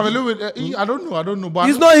win. Cavalier, I don't know. But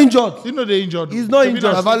He's not injured. You know they injured. He's not Maybe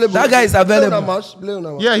injured. that's- available? That guy is available. Play on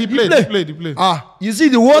a match. Yeah, he played. You see,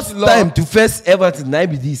 the worst time to face Everton now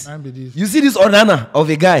be this. You see this Onana of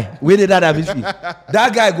a guy where they that midfield.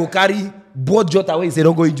 That guy go carry both Jota away. Say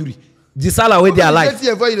don't go injury. The Salah where they are like.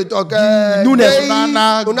 Nunez.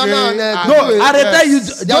 Onana, No, Arteta you.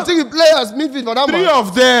 don't think we play as midfield for that Three man.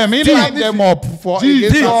 of them, he lined them up for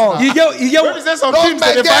against See, Arsenal. he When he get said some Don't teams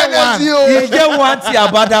that make they buy energy, one. oh. he get one thing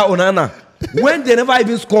about that Onana. When they never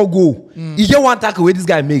even score goal, he get one tackle where this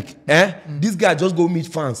guy make. This guy just go meet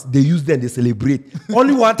fans. They use them, they celebrate.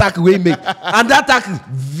 Only one tackle where he make. And that tackle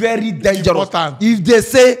very dangerous. Important. If they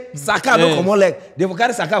say Saka don't come on like they will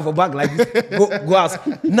carry Saka for back like this. Go ask.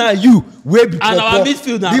 Now you where be And our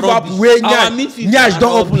midfield are Liverpool rubbish. where Our midfield Nyash are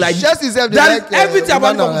don't open rubbish. like this. Chelsea self, they That like, everything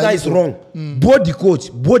about Onana Liverpool like is this. wrong. Both the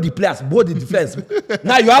coach, both the players, both the defense.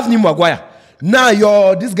 Now you have Nimo Maguire. Now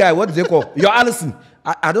your this guy, what do they call? Your Allison.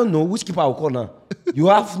 I don't know which keeper I will call now. You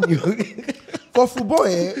have For football,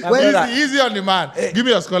 brother. Easy on the man. Give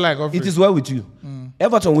me your scoreline, Godfrey. it is well with you.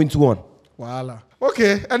 Everton win 2-1. Voila.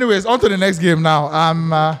 Okay, anyways, on to the next game now.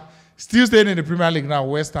 I'm still staying in the Premier League now.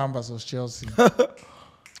 West Ham versus Chelsea.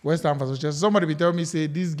 West Ham versus Chelsea. Somebody be telling me, say,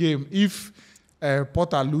 this game, if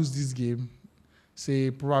Potter lose this game,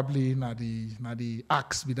 say probably na the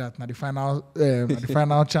axe be that, na the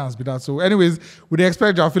final chance be that. So anyways, we dey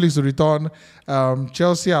expect Joao Felix to return.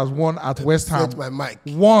 Chelsea has won at West Ham Set my mic.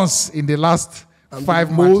 once in the last And 5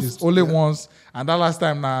 the matches. most, Only once. And that last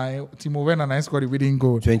time, Timo Werner scored the winning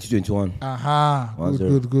goal. 2021. Aha,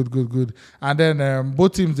 1-0. good. And then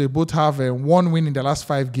both teams, they both have one win in the last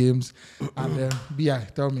 5 games. And BI,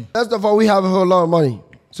 tell me. First of all, we have a whole lot of money.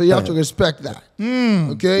 So you have to respect that.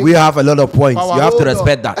 Okay? We have a lot of points. You have to Hold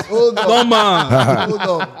respect on. that. Hold on. No man. Hold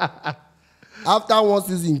on. After one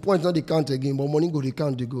season, points not they count again, but money go they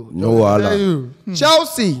count they go. No Tell Allah. you.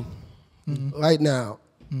 Chelsea, right now.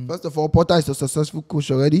 First of all, Potter is a successful coach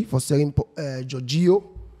already for selling Giorgio.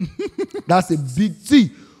 That's a big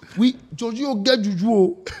thing. Giorgio get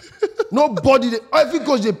Juju. Nobody, every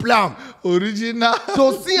coach they plan. Original.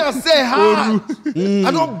 So see and say hard.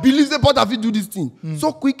 I don't believe the Potter fit do this thing.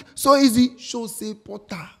 So quick, so easy. Show say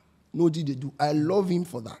Potter. No did they do. I love him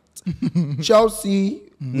for that. Chelsea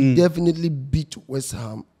will definitely beat West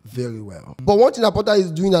Ham very well. But one thing that Potter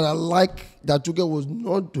is doing that I like that Tuchel was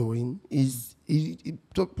not doing is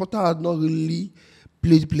Potter had not really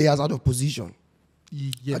played players out of position.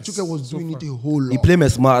 Yes. Tuchel was doing it a whole lot. He played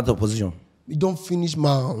Messi out of position. He don't finish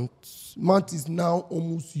Mount. Mount is now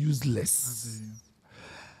almost useless.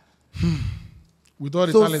 With all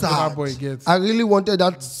the So talent that sad. boy gets. I really wanted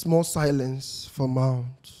that small silence for Mount.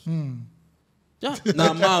 Yeah.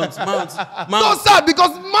 Now Mount. So sad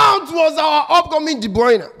because Mount was our upcoming De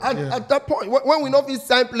Bruyne. At that point, when we know if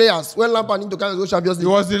sign players, when Lampard need to carry go Champions League,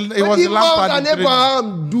 It was the Mount Lampard and in training.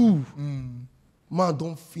 Abraham do. Mount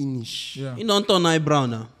don't finish. Yeah. He don't turn eyebrow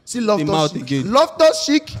now. See The mouth Loftus-Cheek. again.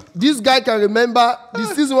 Loftus-Cheek, this guy can remember the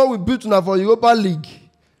season when we built now for Europa League.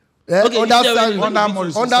 Eh? Okay, Under you tell Sarri. me- Under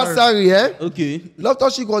Morris, Under sorry. Sarri, eh? Okay.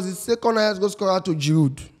 Loftus-Cheek was the second highest goal scorer to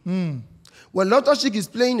Giroud. When Loftus-Cheek is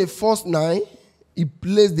playing a first 9, he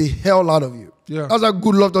plays the hell out of you. Yeah. That's how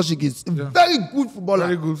good Loftus-Cheek is. Yeah. Very good footballer.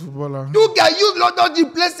 Very good footballer. You guys use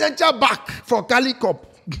Loftus-Cheek play centre back for Cali Cup.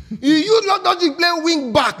 He used Loftus-Cheek play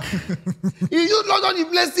wing back. He used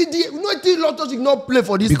Loftus-Cheek play CD. You know, Loftus-Cheek not play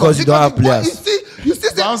for this Because cup. you don't have the boy- players. You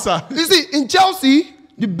see, Bouncer. you see, in Chelsea,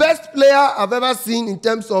 the best player I've ever seen in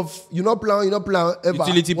terms of you not play ever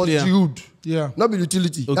Utility was player. Giroud. Yeah. Not be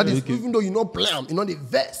utility. Okay, That is okay. even though you not play him, you know the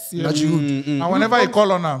vest. Yeah. That Giroud. And whenever he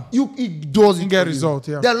call on her, He does it. He get for you. result,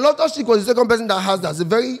 yeah. Then Loftus-Cheek was the second person that has that. He's a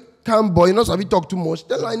very calm boy. You know, sabi talk too much.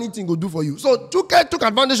 Tell her anything go do for you. So Tuchel took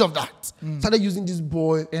advantage of that. Started using this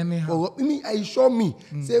boy. Anyhow. For, he showed me.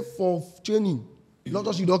 Say for training,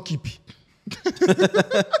 Loftus-Cheek don't keep.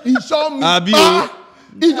 He showed me. Abi,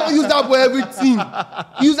 He don't use that for everything.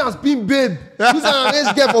 He use as spin babe. Use an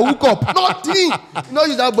arrange girl for hookup. Nothing. He don't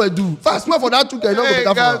use that boy do. Fast swear for that Tuchel. He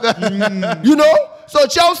not go better for her. You know? So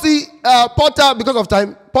Chelsea, Potter, because of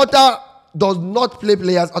time, Potter does not play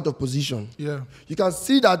players out of position. yeah. You can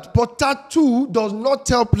see that Potter too does not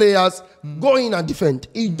tell players go in and defend.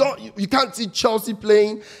 You can't see Chelsea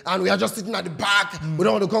playing and we are just sitting at the back. We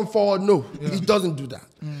don't want to come forward. No, he doesn't do that.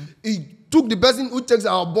 He took the person who takes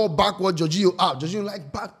our ball backward, Jorginho out. Jorginho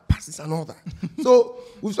like back passes and all that. So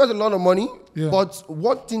we've spent a lot of money. Yeah. But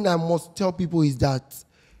one thing I must tell people is that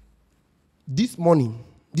this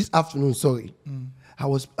afternoon, I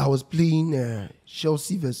was playing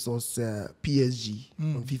Chelsea versus PSG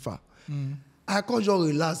on FIFA. I can't just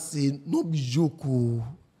relax, say, no be joke.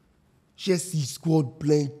 Chelsea scored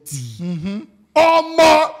plenty.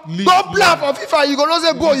 Don't play for FIFA. You go not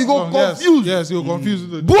say, bro, you go confused. Yes, you go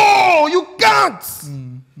confused. Bro, you can't.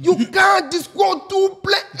 You can't. This squad too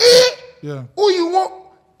play. Yeah. Who you want?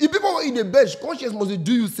 If people in the bench, conscience must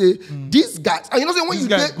do you say these guys. And you know, say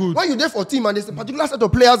when you there for team and there's a particular set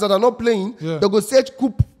of players that are not playing, they go search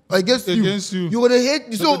coup against you. You You're gonna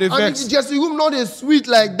hate. So they and vex. if the dressing room not a sweet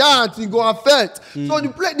like that, it go affect. So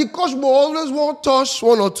the coach will always want touch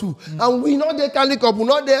one or two, and we not the Cali Cup, we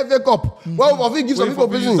not the FA Cup. Well, we give some Wait people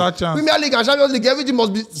for position. that chance. Premier League and Champions League, everything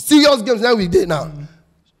must be serious games. Now we did now.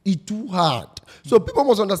 It's too hard. So people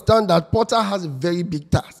must understand that Potter has a very big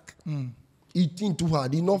task. Eating too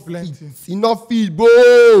hard. He not feed,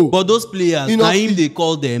 bro. But those players, You know, na him they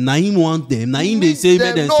call them, na him want them, na him they say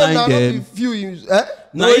make them sign them.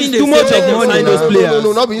 Na him they too much say of make them money sign now. those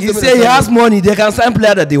players. not be He say he has money. They can sign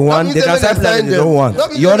player that they want. Not They can sign player that they don't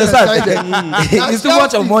want. You understand? It's too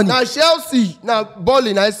much of money. Now Chelsea, now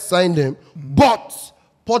balling, I signed them. But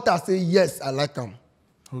Potter say yes, I like him.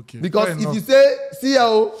 Okay. Because Fair if enough. you say, see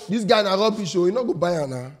how this guy na rubbish, you not go buy her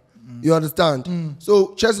now. You understand?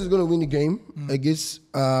 So Chelsea is going to win the game against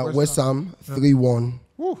West Ham 3-1.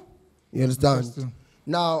 Woo. You understand? Interesting.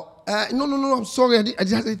 Now, no, I'm sorry. I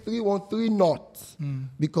just say 3-1, 3-0.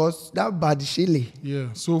 Because that bad Shile,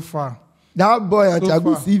 Yeah, so far. that boy and So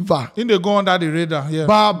Thiago far. Silva, In they go under the radar, yeah.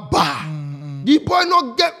 Baba. The boy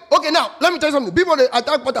not get. Okay, now let me tell you something. People they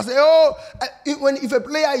attack Potter say, oh, if a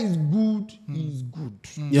player is good, he's good.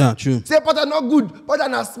 Yeah, true. Say Potter not good. Potter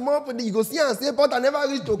na small. You go see and say Potter never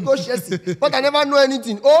reach to coach Chelsea. Potter never know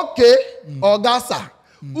anything. Okay, Ogasa.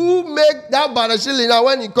 Who make that Barashili now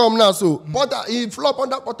when he come now? So Potter he flop on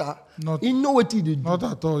that Potter. Not- He know what he did. Not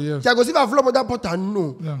at all, yes. Thiago Silva flop on that Potter,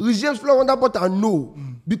 no. Yeah. James flop on that Potter, no.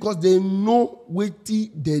 Because they know what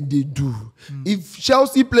they do. If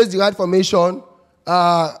Chelsea plays the right formation,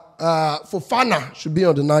 Fofana should be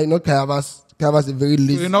on the night, not Kayavas. Kayavas is very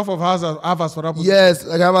lazy. Enough of Havas for that position. Yes,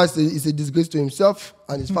 Kayavas is a disgrace to himself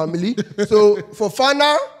and his family. So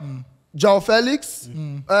Fofana, Joao Felix,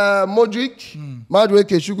 Modric,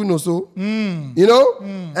 Madueke Shugunoso, you know,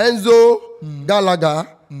 Enzo, Gallagher,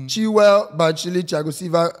 Chilwell, Bachili, Thiago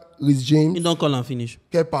Silva, Rhys James, He don't call and finish.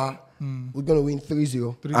 Kepa. We're going to win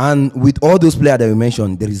 3-0. And with all those players that we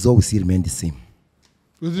mentioned, the result will still remain the same.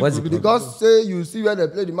 What's it Because say you see where they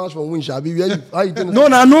play the match from win, Shabi, where you, how you think? No,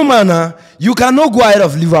 man. You cannot go ahead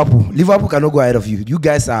of Liverpool. Liverpool cannot go ahead of you. You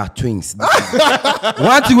guys are twins.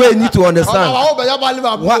 One thing you need to understand.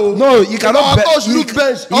 No, you cannot. He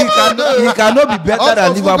cannot be better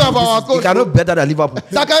than Liverpool. He cannot be better than Liverpool.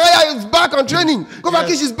 Zakaria is back on training.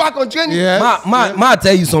 Kovacic is back on training. Yes. Ma,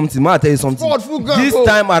 tell you something. This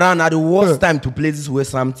time around are the worst time to play this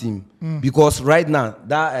West Ham team. Because right now,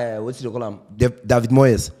 that what's it call him? David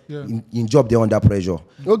Moyes in job they're under pressure.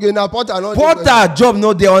 Okay, now Porter job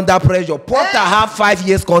no they under pressure. Porter have 5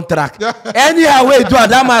 years contract. Anyhow way do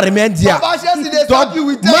that man remain there. Man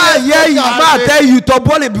tell you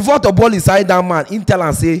Toboli before Toboli sign that man, Intel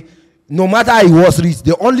and say no matter how he was rich,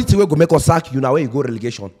 the only thing we go make us sack you now when you go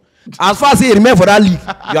relegation. As far as you remain for that league,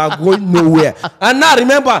 you are going nowhere. And now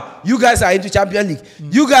remember, you guys are into Champions League.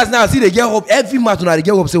 You guys now see they get up every match when they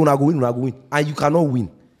get up say we are going to win, and you cannot win.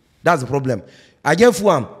 That's the problem. Again,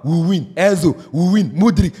 Fulham, we win. Enzo, we win.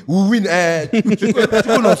 Mudrik, we win.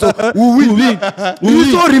 We win. You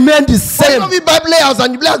still remain the same. Be bad players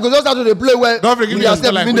and the players go just have to play well. Godfrey, give me your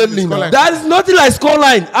scoreline. That is nothing like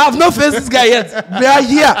scoreline. I have not faced this guy yet. They are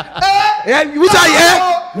here. Which are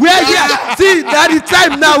here? We are here. See, that is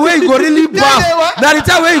time now where you go really bath. That is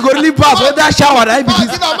time where you go really bath. When that shower,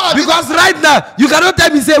 because right now you cannot tell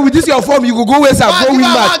me say with this your form you go West Ham go win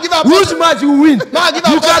match. Which match you win?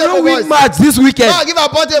 You cannot win match this weekend. Give a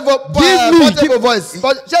portable voice.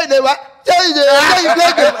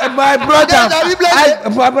 My brother, my brother,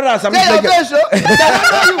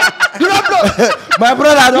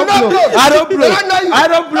 I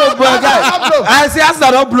don't blow, brother. I say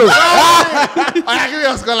I don't blow. I give you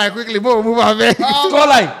a scoreline quickly. Move on, man.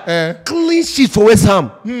 Scoreline, clean sheet for West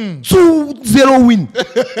Ham. 2-0 win.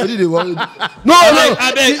 No.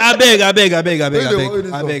 I beg.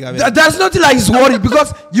 That's nothing like it's worry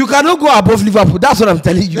because you cannot go above Liverpool. That's what I'm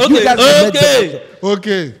telling you.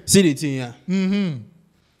 Okay. See the thing, yeah.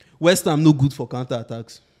 West Ham no good for counter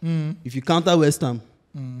attacks. If you counter West Ham,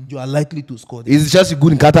 you are likely to score. Is just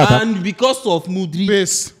good in counter attack? And because of Mudrik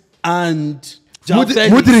Pace. and Joao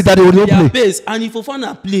Felix, Mudrik that they will not play. Pace, and if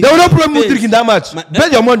Fofana play, they will not play Mudrik in that match.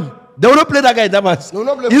 Bet your money. They will not play that guy in that match. Is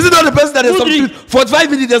it not the person that is something 45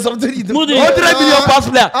 minutes? There's something. 100 million pass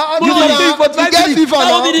player. You something 45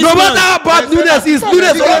 minutes. No matter how bad Nunez is,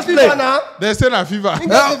 Nunez always play. They're still a fever. I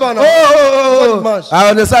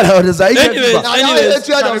understand. Anyway,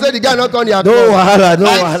 the guy not on the no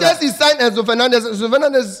wahala. Chelsea signed Enzo Fernandez. Enzo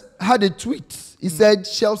Fernandez had a tweet. He said,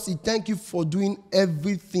 "Chelsea, thank you for doing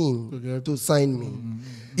everything to sign me."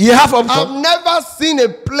 I've never seen a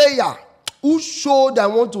player who showed I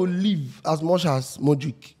want to live as much as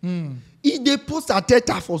Modric. If they post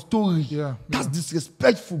Arteta for story, that's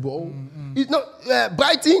disrespectful, bro. It's not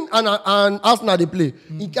Brighton and Arsenal they play.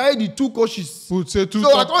 He carried the two coaches. So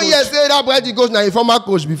I can't hear say that Brighton coach now a former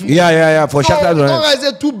coach before. Yeah. For Shakhtar Donetsk. I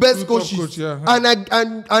say two best coaches.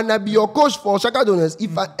 And I be your coach for Shakhtar Donetsk. If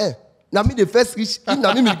now me the first reach,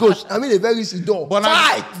 now me the coach, now me the very reach the door. But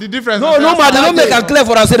the difference. No, man, they don't make a clear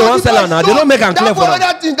for us. They don't sell her now. They don't make a clear for us.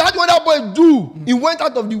 That's what that boy do. He went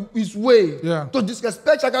out of his way to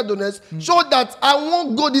disrespect Shakhtar Donetsk. Show that I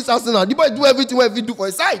won't go this Arsenal. The boy do everything whatever he do for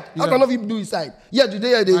his side. How can he do his side? Yeah,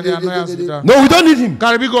 today they. No, we don't need him.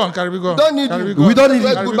 Karibi gone. We don't need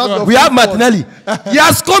him. We have Martinelli. He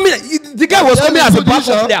has come in. The guy was coming as a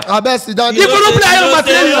backup player. I bet sit down. He couldn't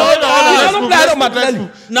play Martinelli.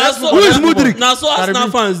 Who is Mudrik? Now so Arsenal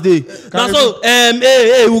fans dey. Now so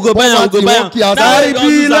we go buy him.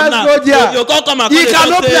 Karibi, let's go there. He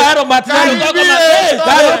cannot play ahead of Martinelli.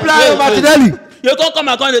 You can't come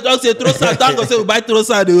and talk say Trossard. Thank God say we buy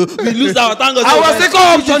Trossard. We lose our thank God. Our second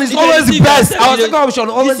option is always the best. Our second option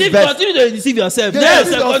always the best. Continue to deceive yourself. Yes,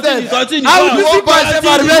 continue. I will deceive myself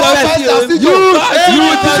and remain You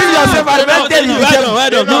will deceive yourself and remain steady.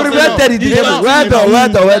 You remain steady. Well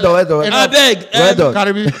done. I beg.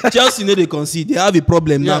 Karibi. Chelsea no dey concede. They have a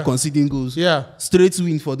problem now conceding goals. Yeah. Straight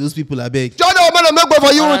win for those people. I beg. John Oman make way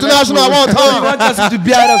for you international one time. You want us to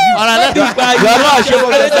be out of you. You are not ashamed of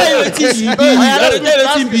yourself.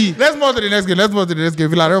 Let's move to the next game.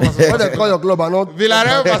 Villarreal versus what they call your club and not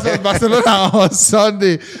Villarreal versus Barcelona on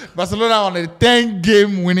Sunday. Barcelona on a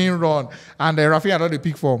 10-game winning run, and Rafinha not the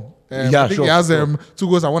peak form. I think he has 2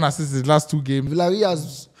 goals and 1 assist in his last 2 games.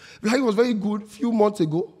 Like he was very good few months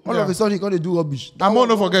ago. All of a sudden he got to do rubbish. I'm not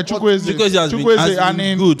forget Chukwueze. Chukwueze has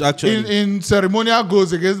been good actually. In ceremonial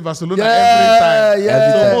goals against Barcelona every time.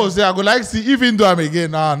 Yeah. So say I go like see even though I'm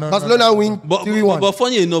again. No. Barcelona win 3-1. But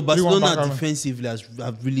funny enough, Barcelona back, defensively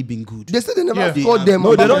have really been good. They said they never Yeah. scored them.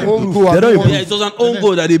 No, they don't improve. They don't improve. Yeah, it was an own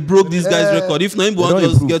goal that they broke this guy's record. If not, he want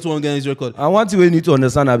us get one guy's record. And one thing we need to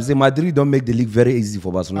understand, I say Madrid don't make the league very easy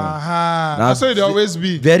for Barcelona. That's why they always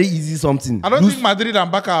be. Very easy something. I don't think Madrid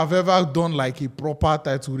and Barca have ever done like a proper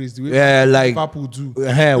title race the way like Liverpool do.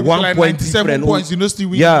 1 like point 97 different. points, you know, still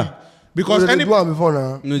win. Yeah. Because They any do one before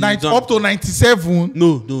now. No, up to 97,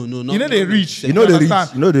 No. you know they reach. You know they reach. understand?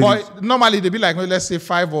 You know they But normally they be like, let's say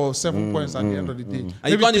 5 or 7 points at the end of the day. And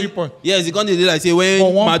Maybe you 3 points. Yes, you can't dey like say For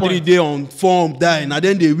when 1 Madrid point. they on form die, and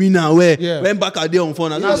then they win and where Yeah. when Barca they on form.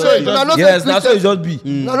 That's so it just- Yes, that's how it just be.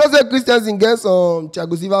 Now, not say Christiansen get some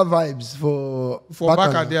Thiago Silva vibes for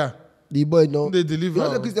Barca there. The boy, no. They deliver. You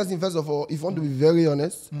know, the Christiansen, first of all, if you want to be very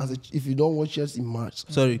honest, if you don't watch Chelsea match,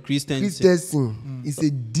 Sorry, Christian. Christiansen is a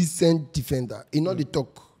decent defender. He not the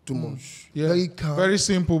talk too much. Yeah. Very calm. Very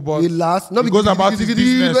simple, but Relax. Not he goes about his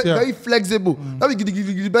business. Yeah. Very flexible. Not be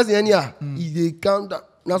the best in any year. He calm down.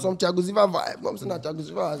 Now some Thiago Silva vibe. I'm saying that Thiago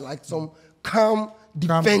Silva has like some calm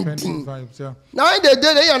Calm defending. vibes, yeah. Now they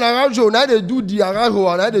and Araujo. Now they do the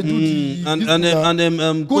Araujo. Now they do the.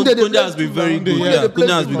 Kunde has been very good. Yeah, Kunde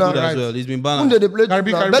has been good right. as well. He's been Kunde balanced. they play.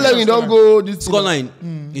 Karibi Bellerin don't go this. Scoreline,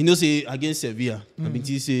 you know, say against Sevilla. I mean,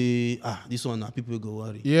 he say, this one, people go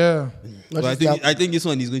worry. Yeah. But I think this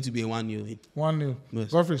one is going to be a 1-0 win. 1-0.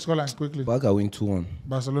 Yes. Godfrey, scoreline quickly. Barca win 2-1.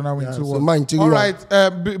 Barcelona win 2-1. so mine 3-1. All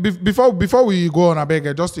right. Before we go on, I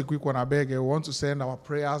beg, just a quick one. I beg, we want to send our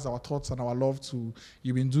prayers, our thoughts, and our love to.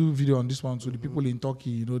 You've been doing video on this one to the people in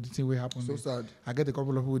Turkey. You know the thing will happen. So sad. I get a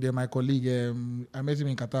couple of people there. My colleague, I met him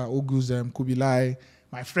in Qatar. Ogus, Kubilai.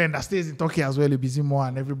 My friend that stays in Turkey as well, Bizimo,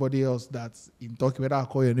 and everybody else that's in Turkey, whether I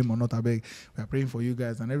call your name or not, I beg. We are praying for you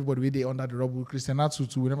guys and everybody with they under the rubble. Christian Natsu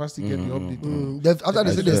too. We never still get the update. After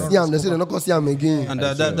they say they see him, they say they're not gonna see him again. And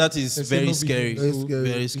that is very scary. Very scary.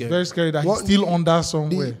 Very It's scary. very scary that he's still under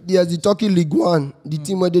somewhere. There's the Turkey League One. The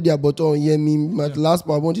team where they their bottom. Yeah, me. My last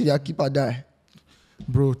part, I wanted their keeper die.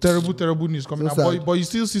 Bro, terrible news coming So out. sad. But you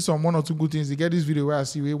still see some 1 or 2 good things. You get this video where I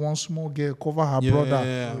see where one small girl cover her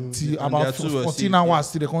brother till And about there are 2 or 14 6,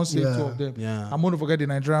 hours till they can't save 2 of them. Yeah. I'm going to forget the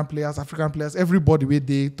Nigerian players, African players, everybody where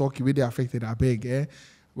they Turkey, where they affected, I beg.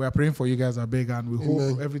 We are praying for you guys, I beg, and we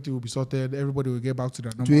hope everything will be sorted. Everybody will get back to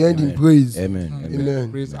their normal. To end in praise. Amen. Amen.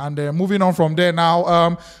 Praise. And moving on from there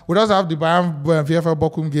now, we also have the Bayern VfL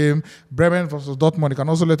Bochum game, Bremen versus Dortmund. You can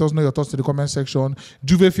also let us know your thoughts in the comment section.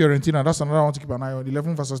 Juve Fiorentina, that's another one to keep an eye on.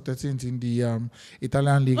 11 versus 13th in the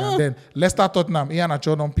Italian league. And then Leicester Tottenham, Ian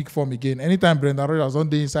Acho don't pick form again. Anytime Brendan Rodgers on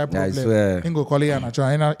the inside I problem, swear. he go call Ian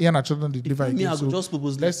Acho. Ian Acho don't deliver Me, again. I could just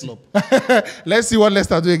propose this club. Let's see what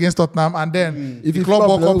Leicester do against Tottenham. And then If the you Club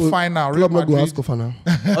flop, World Cup then final, Real Club not go Madrid. ask for now.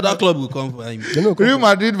 Other club will come for him. They know Real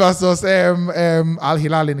Madrid versus Al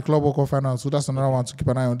Hilal in the Club World Cup final. So that's another one to keep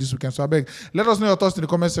an eye on this weekend. So I beg, let us know your thoughts in the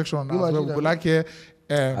comment section. As well. We would like here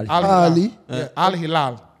Al Ali. Hilal. Yeah, Al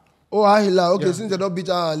Hilal. Oh, Ahila. Okay, Yeah. since they don't beat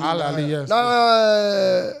Ali. Al Ali, yes.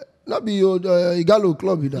 Not be your Igalo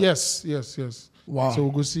club. Either. Yes. Wow. So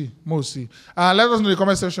we'll go see. We'll see. Let us know in the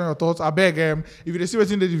comment section your thoughts. I beg, if you see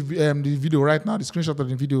what's in the video right now, the screenshot of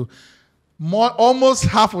the video, almost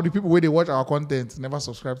half of the people where they watch our content never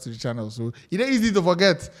subscribe to the channel. So it's easy to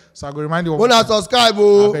forget. So I go remind you. When I subscribe,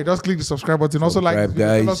 oh. Okay, just click the subscribe button. Also like this Subscribe, video.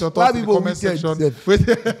 Tell guys. us your thoughts Why in the people comment wicked, section. Seth?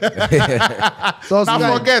 Now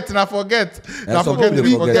Subscribe. forget. some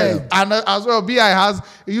people forget. And as well, BI has a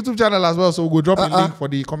YouTube channel as well. So we'll go drop a link for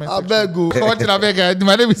the comment I section. beg you. Watching, I beg.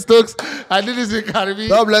 My name is Stokes. I did this with Karibi.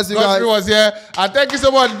 God bless you, Godfrey guys. was here. And thank you so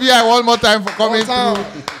much, BI, one more time for coming through.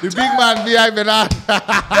 The big man, BI Bernard.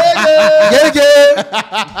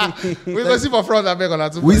 We go see for front. I beg on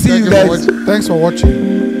that. We see Thank you for guys. watching. Thanks for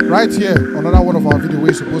watching. Right here, another one of our videos where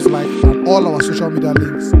you're supposed to like, and all our social media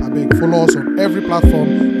links. I beg, follow us on every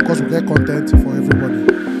platform because we get content for everybody.